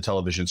to have the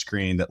television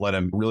screen that let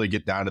him really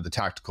get down to the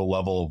tactical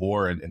level of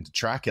war and to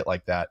track it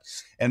like that.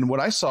 And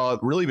what I saw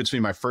really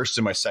between my first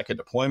and my second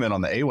deployment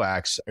on the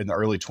AWACS in the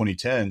early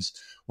 2010s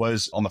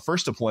was on the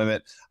first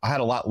deployment, I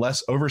had a lot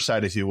less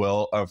oversight, if you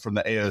will, from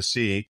the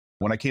AOC.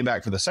 When I came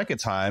back for the second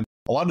time,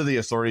 a lot of the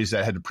authorities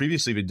that had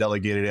previously been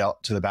delegated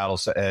out to the battle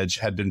edge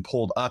had been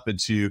pulled up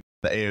into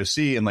the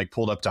AOC and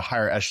pulled up to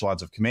higher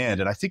echelons of command.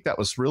 And I think that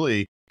was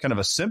really kind of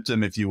a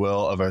symptom, if you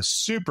will, of a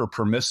super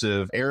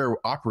permissive air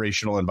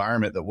operational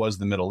environment that was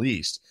the Middle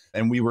East.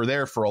 And we were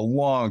there for a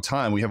long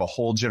time. We have a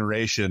whole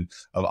generation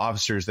of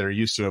officers that are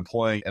used to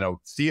employing in a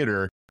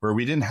theater where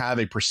we didn't have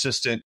a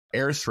persistent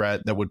air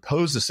threat that would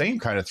pose the same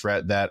kind of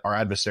threat that our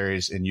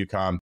adversaries in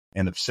EUCOM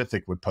and the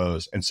Pacific would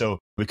pose. And so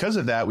because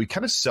of that, we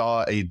kind of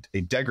saw a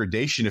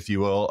degradation, if you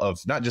will,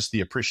 of not just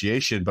the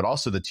appreciation, but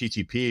also the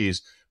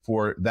TTPs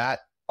for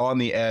that on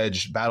the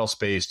edge battle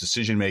space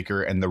decision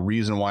maker and the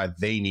reason why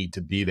they need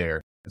to be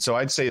there. And so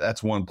I'd say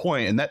that's one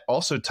point. And that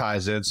also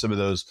ties in some of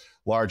those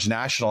large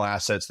national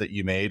assets that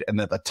you made and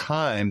that the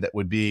time that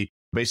would be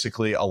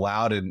basically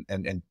allowed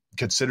and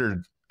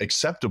considered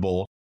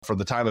acceptable for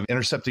the time of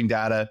intercepting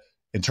data,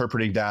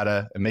 interpreting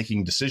data, and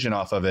making a decision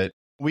off of it.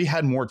 We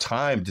had more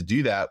time to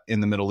do that in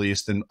the Middle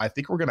East than I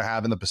think we're going to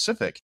have in the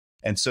Pacific.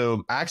 And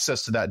so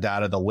access to that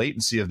data, the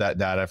latency of that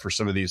data for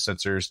some of these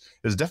sensors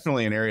is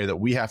definitely an area that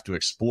we have to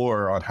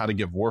explore on how to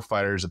give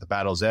warfighters at the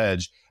battle's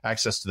edge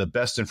access to the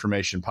best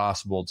information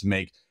possible to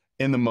make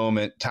in the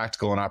moment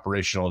tactical and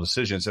operational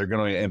decisions that are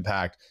going to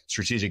impact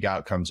strategic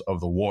outcomes of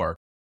the war.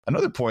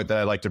 Another point that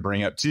I'd like to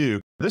bring up too,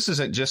 this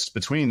isn't just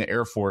between the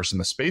Air Force and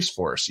the Space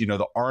Force.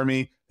 The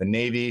Army, the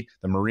Navy,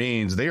 the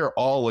Marines, they are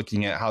all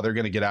looking at how they're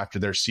going to get after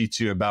their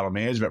C2 and battle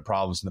management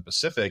problems in the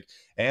Pacific.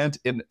 And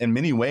in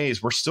many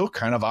ways, we're still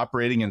kind of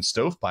operating in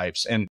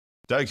stovepipes. And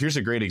Doug, here's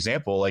a great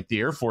example. Like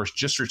the Air Force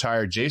just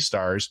retired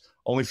JSTARS,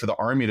 only for the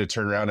Army to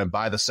turn around and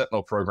buy the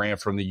Sentinel program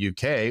from the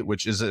UK,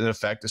 which is in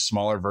effect a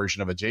smaller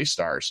version of a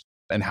JSTARS.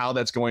 And how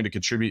that's going to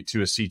contribute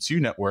to a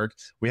C2 network,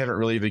 we haven't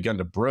really begun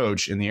to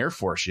broach in the Air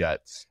Force yet.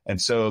 And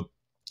so,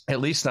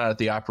 at least not at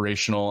the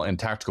operational and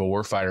tactical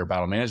warfighter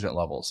battle management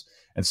levels.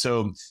 And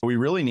so we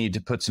really need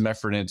to put some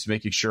effort into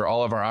making sure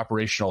all of our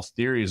operational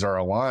theories are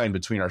aligned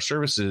between our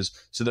services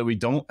so that we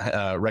don't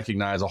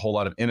recognize a whole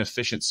lot of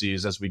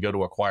inefficiencies as we go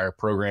to acquire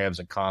programs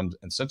and comm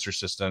and sensor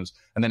systems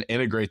and then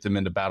integrate them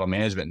into battle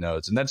management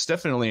nodes. And that's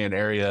definitely an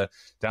area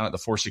down at the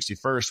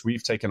 461st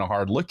we've taken a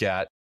hard look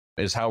at,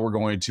 is how we're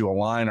going to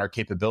align our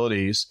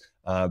capabilities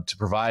to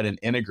provide an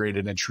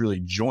integrated and truly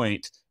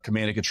joint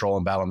command and control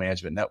and battle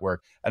management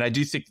network. And I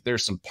do think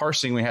there's some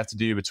parsing we have to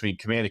do between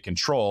command and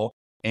control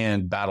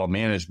and battle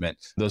management.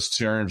 Those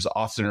terms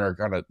often are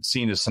kind of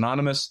seen as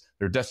synonymous.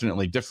 They're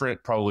definitely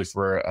different, probably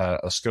for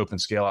a scope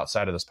and scale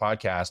outside of this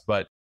podcast.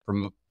 But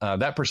from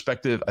that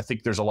perspective, I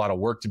think there's a lot of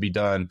work to be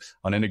done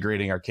on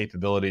integrating our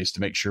capabilities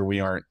to make sure we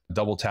aren't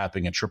double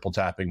tapping and triple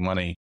tapping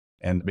money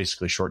and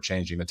basically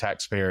shortchanging the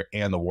taxpayer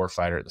and the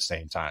warfighter at the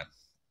same time.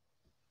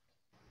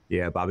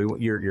 Yeah, Bobby,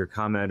 your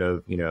comment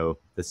of,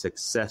 the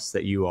success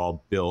that you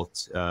all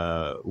built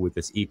with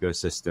this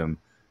ecosystem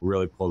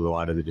really pulled a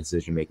lot of the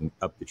decision making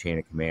up the chain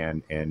of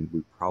command, and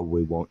we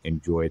probably won't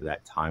enjoy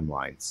that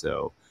timeline.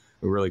 So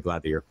we're really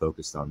glad that you're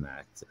focused on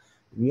that.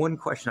 One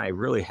question I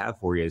really have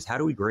for you is, how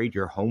do we grade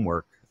your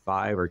homework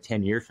 5 or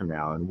 10 years from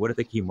now, and what are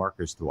the key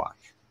markers to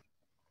watch?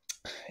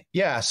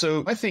 Yeah,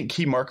 so I think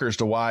key markers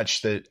to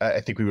watch that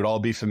I think we would all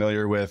be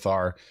familiar with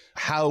are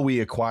how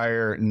we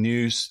acquire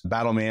new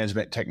battle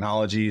management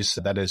technologies.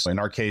 That is, in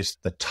our case,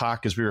 the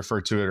TOC, as we refer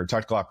to it, or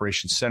Tactical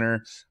Operations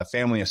Center, a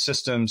family of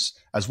systems,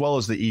 as well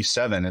as the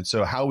E7. And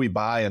so how we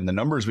buy and the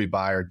numbers we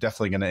buy are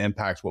definitely going to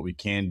impact what we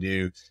can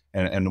do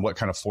and what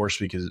kind of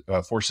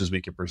forces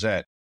we can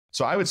present.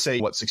 So I would say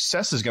what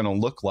success is going to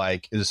look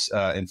like is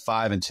in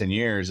 5 and 10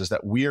 years is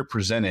that we are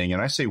presenting,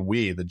 and I say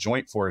we, the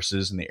joint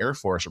forces and the Air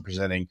Force are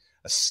presenting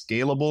a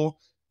scalable,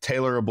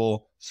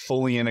 tailorable,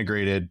 fully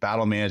integrated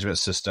battle management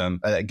system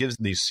that gives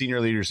these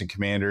senior leaders and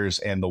commanders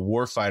and the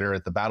warfighter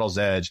at the battle's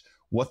edge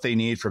what they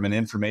need from an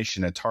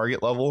information and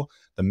target level,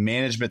 the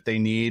management they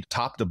need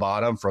top to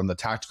bottom from the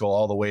tactical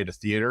all the way to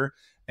theater,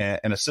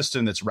 and a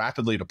system that's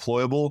rapidly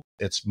deployable.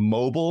 It's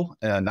mobile,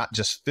 not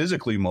just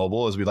physically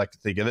mobile as we like to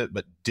think of it,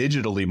 but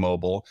digitally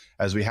mobile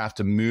as we have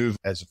to move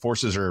as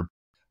forces are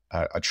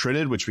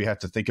attrited, which we have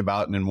to think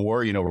about in war.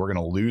 We're going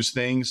to lose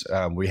things.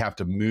 We have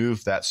to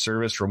move that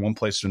service from one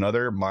place to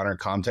another. Modern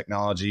comm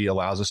technology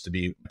allows us to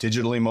be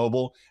digitally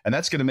mobile, and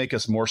that's going to make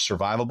us more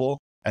survivable.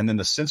 And then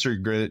the sensor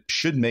grid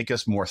should make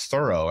us more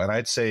thorough. And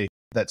I'd say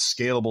that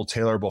scalable,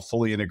 tailorable,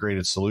 fully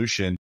integrated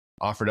solution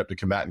offered up to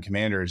combatant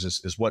commanders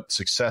is what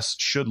success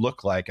should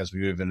look like as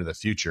we move into the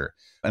future.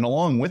 And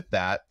along with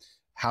that,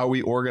 how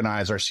we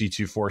organize our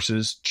C2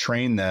 forces,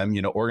 train them,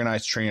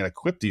 organize, train, and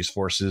equip these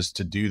forces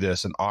to do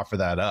this and offer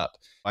that up.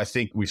 I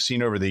think we've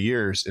seen over the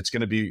years, it's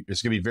going to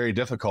be very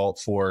difficult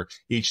for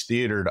each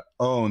theater to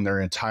own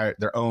their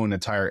own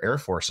entire Air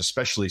Force,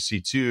 especially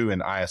C2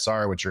 and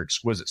ISR, which are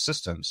exquisite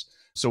systems.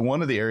 So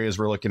one of the areas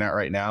we're looking at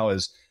right now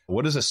is,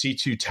 what does a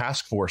C2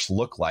 task force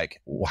look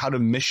like? How do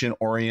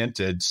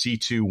mission-oriented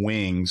C2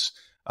 wings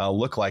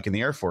look like in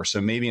the Air Force? So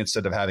maybe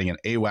instead of having an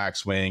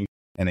AWACS wing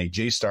and a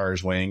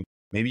JSTARS wing,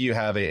 maybe you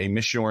have a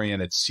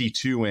mission-oriented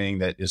C2 wing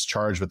that is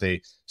charged with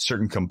a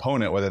certain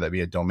component, whether that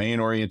be a domain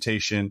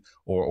orientation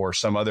or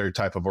some other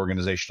type of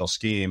organizational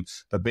scheme,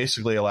 but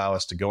basically allow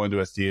us to go into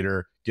a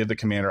theater, give the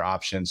commander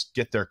options,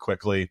 get there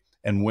quickly,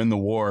 and win the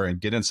war and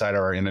get inside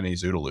our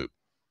enemy's OODA loop.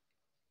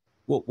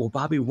 Well,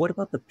 Bobby, what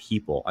about the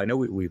people? I know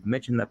we've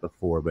mentioned that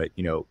before, but,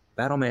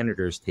 battle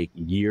managers take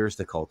years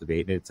to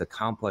cultivate, and it's a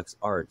complex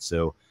art.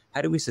 So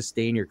how do we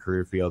sustain your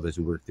career field as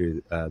we work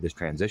through this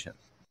transition?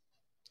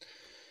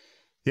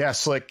 Yeah,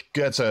 Slick,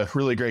 that's a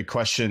really great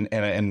question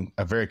and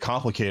a very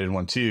complicated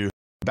one, too.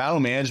 Battle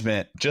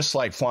management, just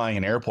like flying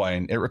an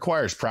airplane, it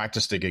requires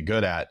practice to get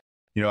good at.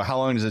 How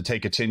long does it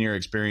take a 10-year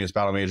experienced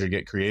battle manager to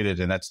get created?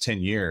 And that's 10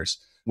 years.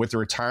 With the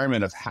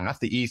retirement of half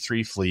the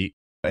E3 fleet,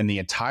 and the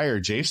entire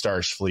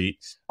JSTARS fleet,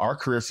 our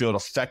career field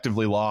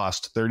effectively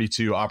lost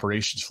 32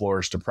 operations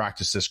floors to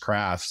practice this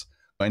craft.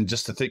 And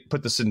just to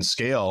put this in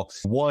scale,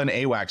 one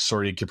AWACS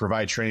sortie could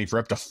provide training for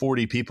up to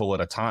 40 people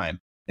at a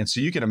time. And so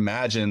you can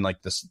imagine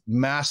like this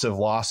massive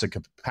loss of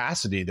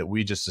capacity that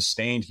we just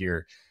sustained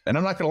here. And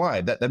I'm not going to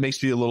lie, that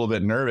makes me a little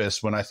bit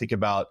nervous when I think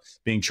about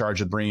being charged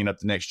with bringing up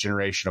the next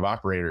generation of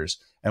operators.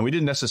 And we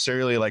didn't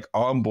necessarily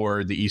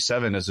onboard the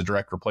E7 as a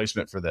direct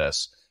replacement for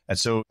this. And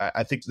so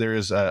I think there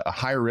is a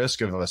high risk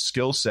of a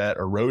skill set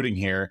eroding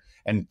here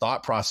and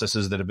thought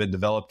processes that have been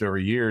developed over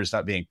years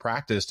not being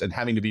practiced and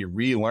having to be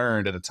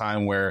relearned at a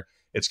time where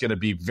it's going to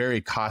be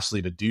very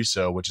costly to do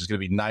so, which is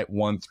going to be night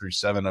 1 through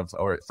 7 of,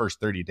 or first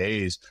 30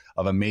 days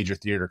of a major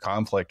theater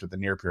conflict with a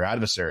near peer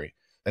adversary.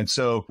 And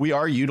so we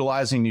are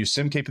utilizing new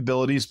sim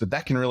capabilities, but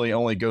that can really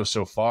only go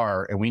so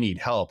far, and we need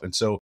help. And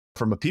so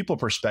from a people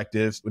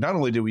perspective, not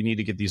only do we need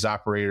to get these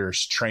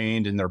operators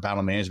trained in their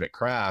battle management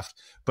craft,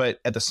 but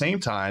at the same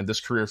time,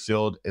 this career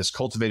field is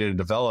cultivated and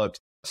developed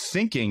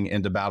thinking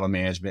into battle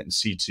management and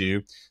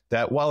C2,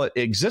 that while it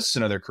exists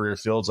in other career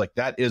fields, like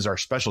that is our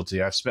specialty.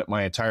 I've spent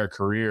my entire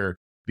career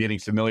getting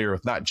familiar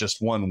with not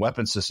just one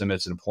weapon system,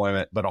 its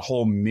deployment, but a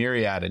whole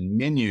myriad and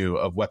menu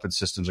of weapon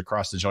systems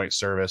across the joint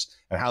service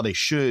and how they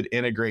should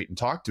integrate and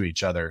talk to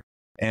each other.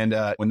 And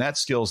when that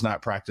skill is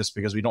not practiced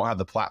because we don't have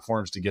the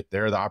platforms to get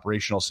there, the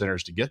operational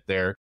centers to get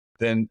there,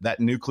 then that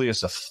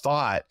nucleus of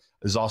thought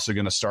is also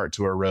going to start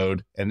to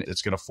erode, and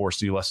it's going to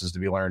force new lessons to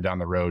be learned down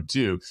the road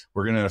too.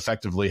 We're going to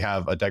effectively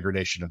have a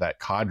degradation of that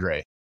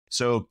cadre.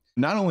 So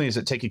not only is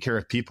it taking care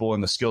of people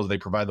and the skills they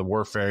provide the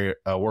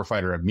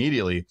warfighter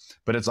immediately,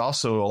 but it's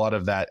also a lot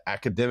of that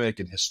academic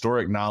and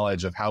historic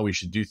knowledge of how we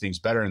should do things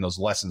better and those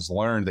lessons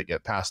learned that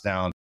get passed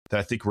down that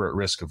I think we're at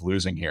risk of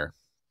losing here.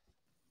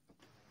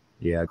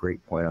 Yeah,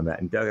 great point on that.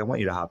 And Doug, I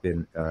want you to hop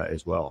in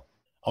as well.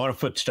 I want to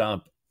foot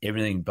stomp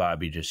everything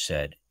Bobby just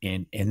said.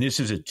 And this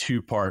is a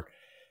two-part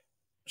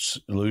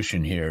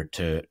solution here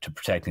to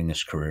protecting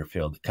this career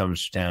field. It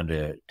comes down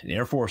to the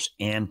Air Force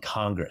and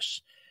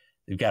Congress.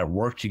 They've got to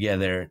work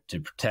together to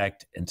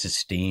protect and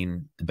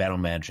sustain the battle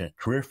management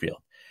career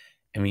field.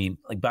 I mean,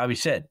 like Bobby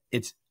said,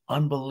 it's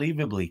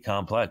unbelievably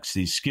complex,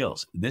 these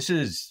skills. This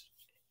is,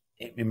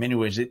 in many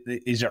ways,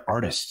 these are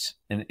artists,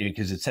 and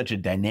because it's such a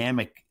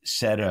dynamic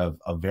set of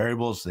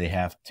variables they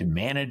have to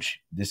manage.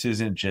 This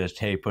isn't just,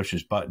 hey, push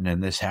this button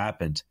and this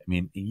happens. I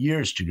mean,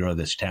 years to grow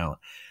this talent.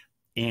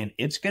 And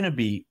it's going to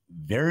be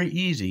very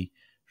easy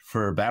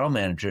for battle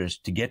managers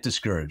to get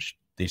discouraged.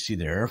 They see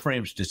their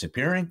airframes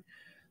disappearing.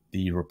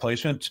 The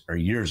replacements are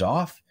years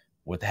off.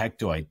 What the heck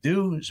do I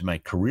do? Is my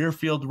career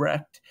field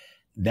wrecked?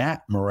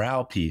 That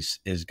morale piece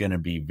is going to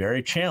be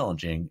very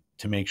challenging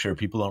to make sure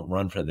people don't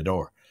run for the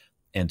door.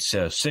 And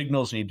so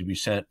signals need to be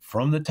sent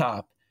from the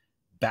top,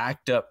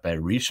 backed up by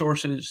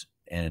resources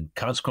and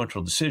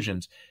consequential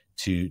decisions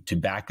to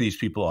back these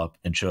people up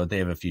and show that they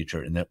have a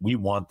future and that we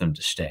want them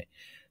to stay.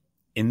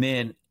 And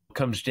then it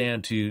comes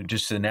down to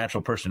just the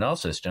natural personnel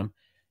system.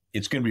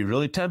 It's going to be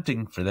really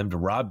tempting for them to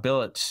rob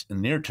billets in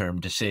the near term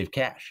to save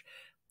cash.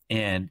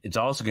 And it's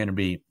also going to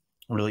be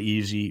really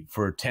easy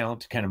for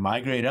talent to kind of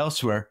migrate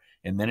elsewhere,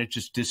 and then it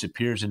just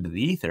disappears into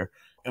the ether,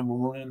 and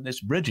we're in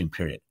this bridging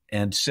period.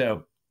 And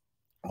so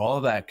all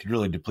of that could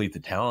really deplete the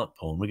talent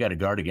pool, and we got to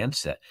guard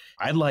against that.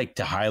 I'd like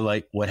to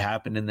highlight what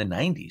happened in the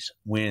 90s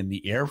when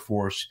the Air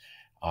Force,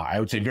 I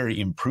would say very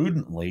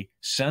imprudently,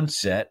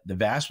 sunset the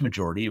vast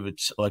majority of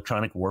its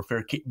electronic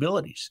warfare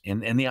capabilities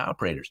and the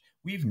operators.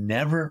 We've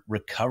never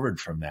recovered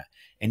from that.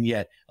 And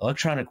yet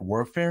electronic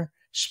warfare,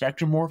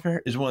 spectrum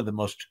warfare, is one of the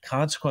most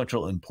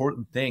consequential,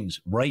 important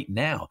things right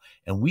now.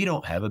 And we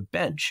don't have a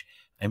bench.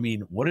 I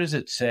mean, what does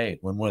it say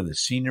when one of the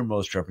senior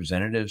most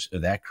representatives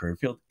of that career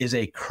field is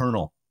a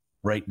colonel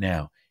right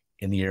now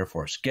in the Air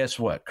Force? Guess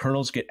what?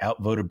 Colonels get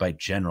outvoted by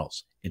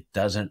generals. It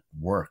doesn't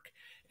work.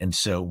 And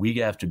so we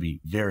have to be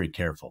very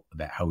careful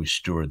about how we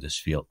steward this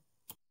field.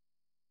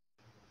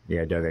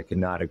 Yeah, Doug, I could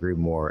not agree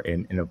more.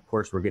 And of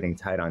course, we're getting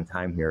tight on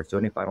time here. So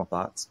any final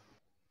thoughts?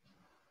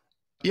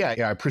 Yeah,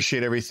 I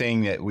appreciate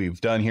everything that we've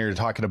done here,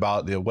 talking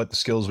about what the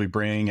skills we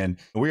bring, and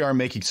we are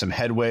making some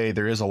headway.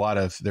 There's a lot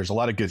of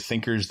good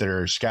thinkers that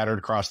are scattered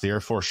across the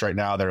Air Force right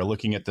now that are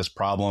looking at this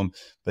problem.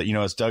 But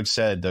as Doug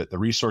said, the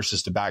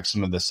resources to back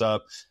some of this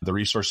up, the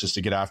resources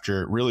to get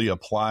after really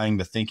applying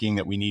the thinking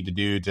that we need to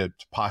do to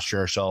posture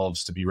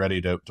ourselves to be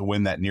ready to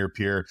win that near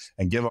peer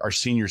and give our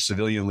senior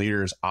civilian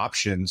leaders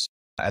options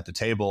at the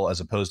table as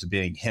opposed to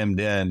being hemmed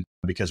in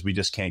because we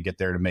just can't get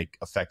there to make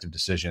effective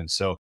decisions.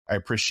 So I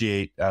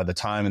appreciate the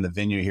time and the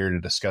venue here to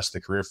discuss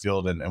the career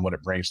field and what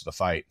it brings to the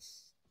fight.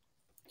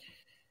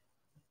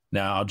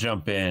 Now I'll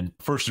jump in.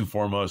 First and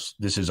foremost,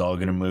 this is all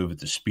going to move at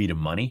the speed of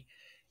money.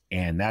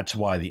 And that's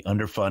why the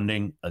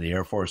underfunding of the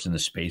Air Force and the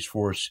Space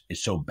Force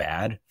is so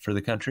bad for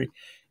the country.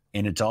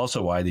 And it's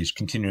also why these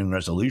continuing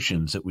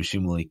resolutions that we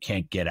seemingly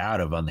can't get out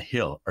of on the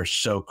Hill are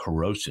so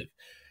corrosive,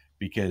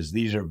 because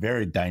these are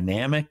very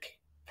dynamic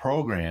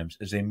programs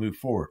as they move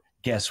forward.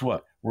 Guess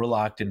what? We're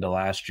locked into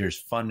last year's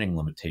funding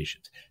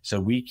limitations. So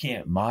we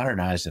can't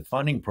modernize the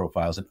funding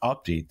profiles and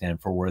update them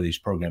for where these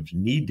programs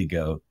need to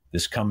go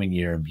this coming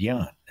year and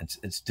beyond.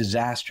 It's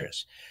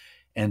disastrous.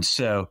 And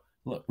so,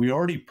 look, we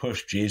already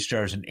pushed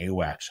JSTARS and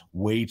AWACS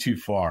way too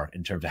far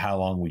in terms of how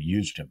long we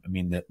used them. I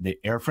mean, the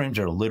airframes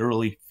are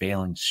literally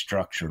failing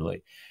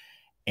structurally.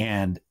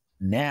 And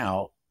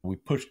now we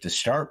pushed the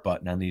start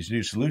button on these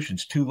new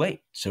solutions too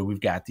late. So we've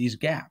got these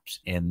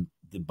gaps, and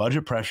the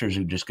budget pressures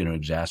are just going to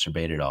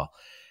exacerbate it all.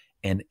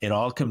 And it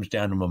all comes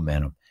down to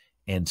momentum.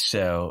 And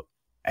so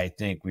I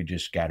think we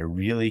just got to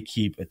really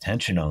keep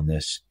attention on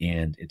this.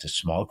 And it's a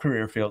small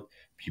career field.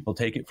 People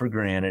take it for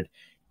granted.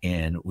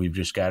 And we've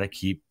just got to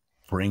keep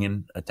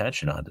bringing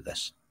attention onto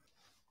this.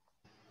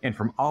 And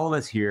from all of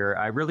us here,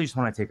 I really just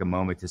want to take a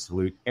moment to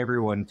salute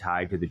everyone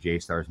tied to the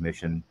JSTARS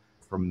mission,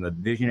 from the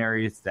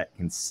visionaries that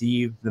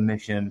conceived the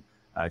mission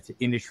to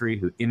industry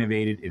who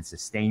innovated and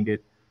sustained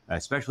it,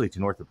 especially to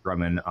Northrop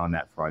Grumman on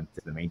that front,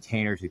 the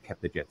maintainers who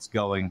kept the jets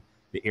going,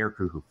 the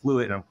aircrew who flew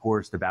it, and of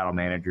course, the battle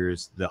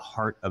managers, the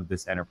heart of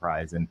this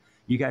enterprise. And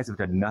you guys have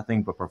done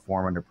nothing but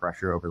perform under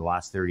pressure over the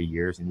last 30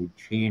 years, and you've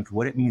changed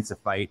what it means to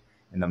fight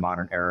in the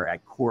modern era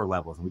at core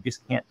levels. And we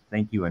just can't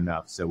thank you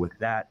enough. So with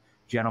that,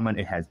 gentlemen,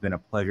 it has been a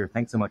pleasure.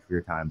 Thanks so much for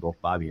your time, both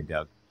Bobby and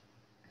Doug.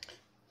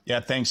 Yeah,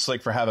 thanks,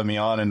 Slick, for having me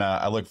on. And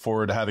I look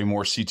forward to having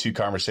more C2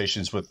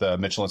 conversations with the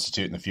Mitchell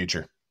Institute in the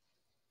future.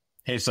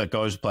 Hey, Slick,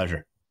 always a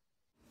pleasure.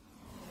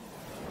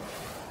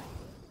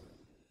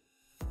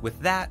 With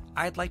that,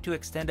 I'd like to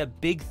extend a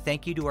big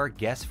thank you to our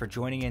guests for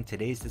joining in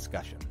today's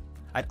discussion.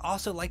 I'd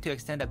also like to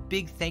extend a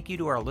big thank you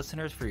to our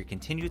listeners for your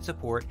continued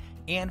support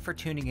and for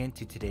tuning in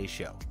to today's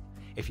show.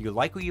 If you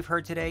like what you've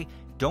heard today,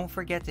 don't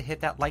forget to hit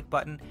that like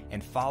button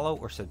and follow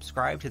or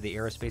subscribe to the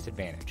Aerospace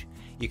Advantage.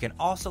 You can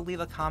also leave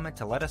a comment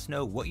to let us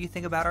know what you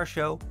think about our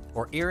show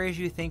or areas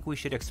you think we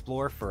should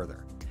explore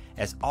further.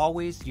 As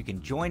always, you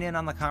can join in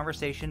on the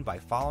conversation by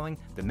following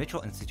the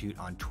Mitchell Institute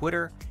on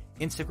Twitter,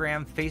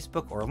 Instagram,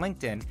 Facebook, or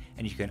LinkedIn,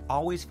 and you can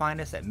always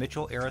find us at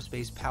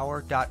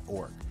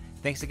mitchellaerospacepower.org.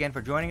 Thanks again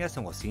for joining us,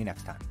 and we'll see you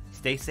next time.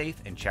 Stay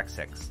safe and check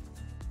 6.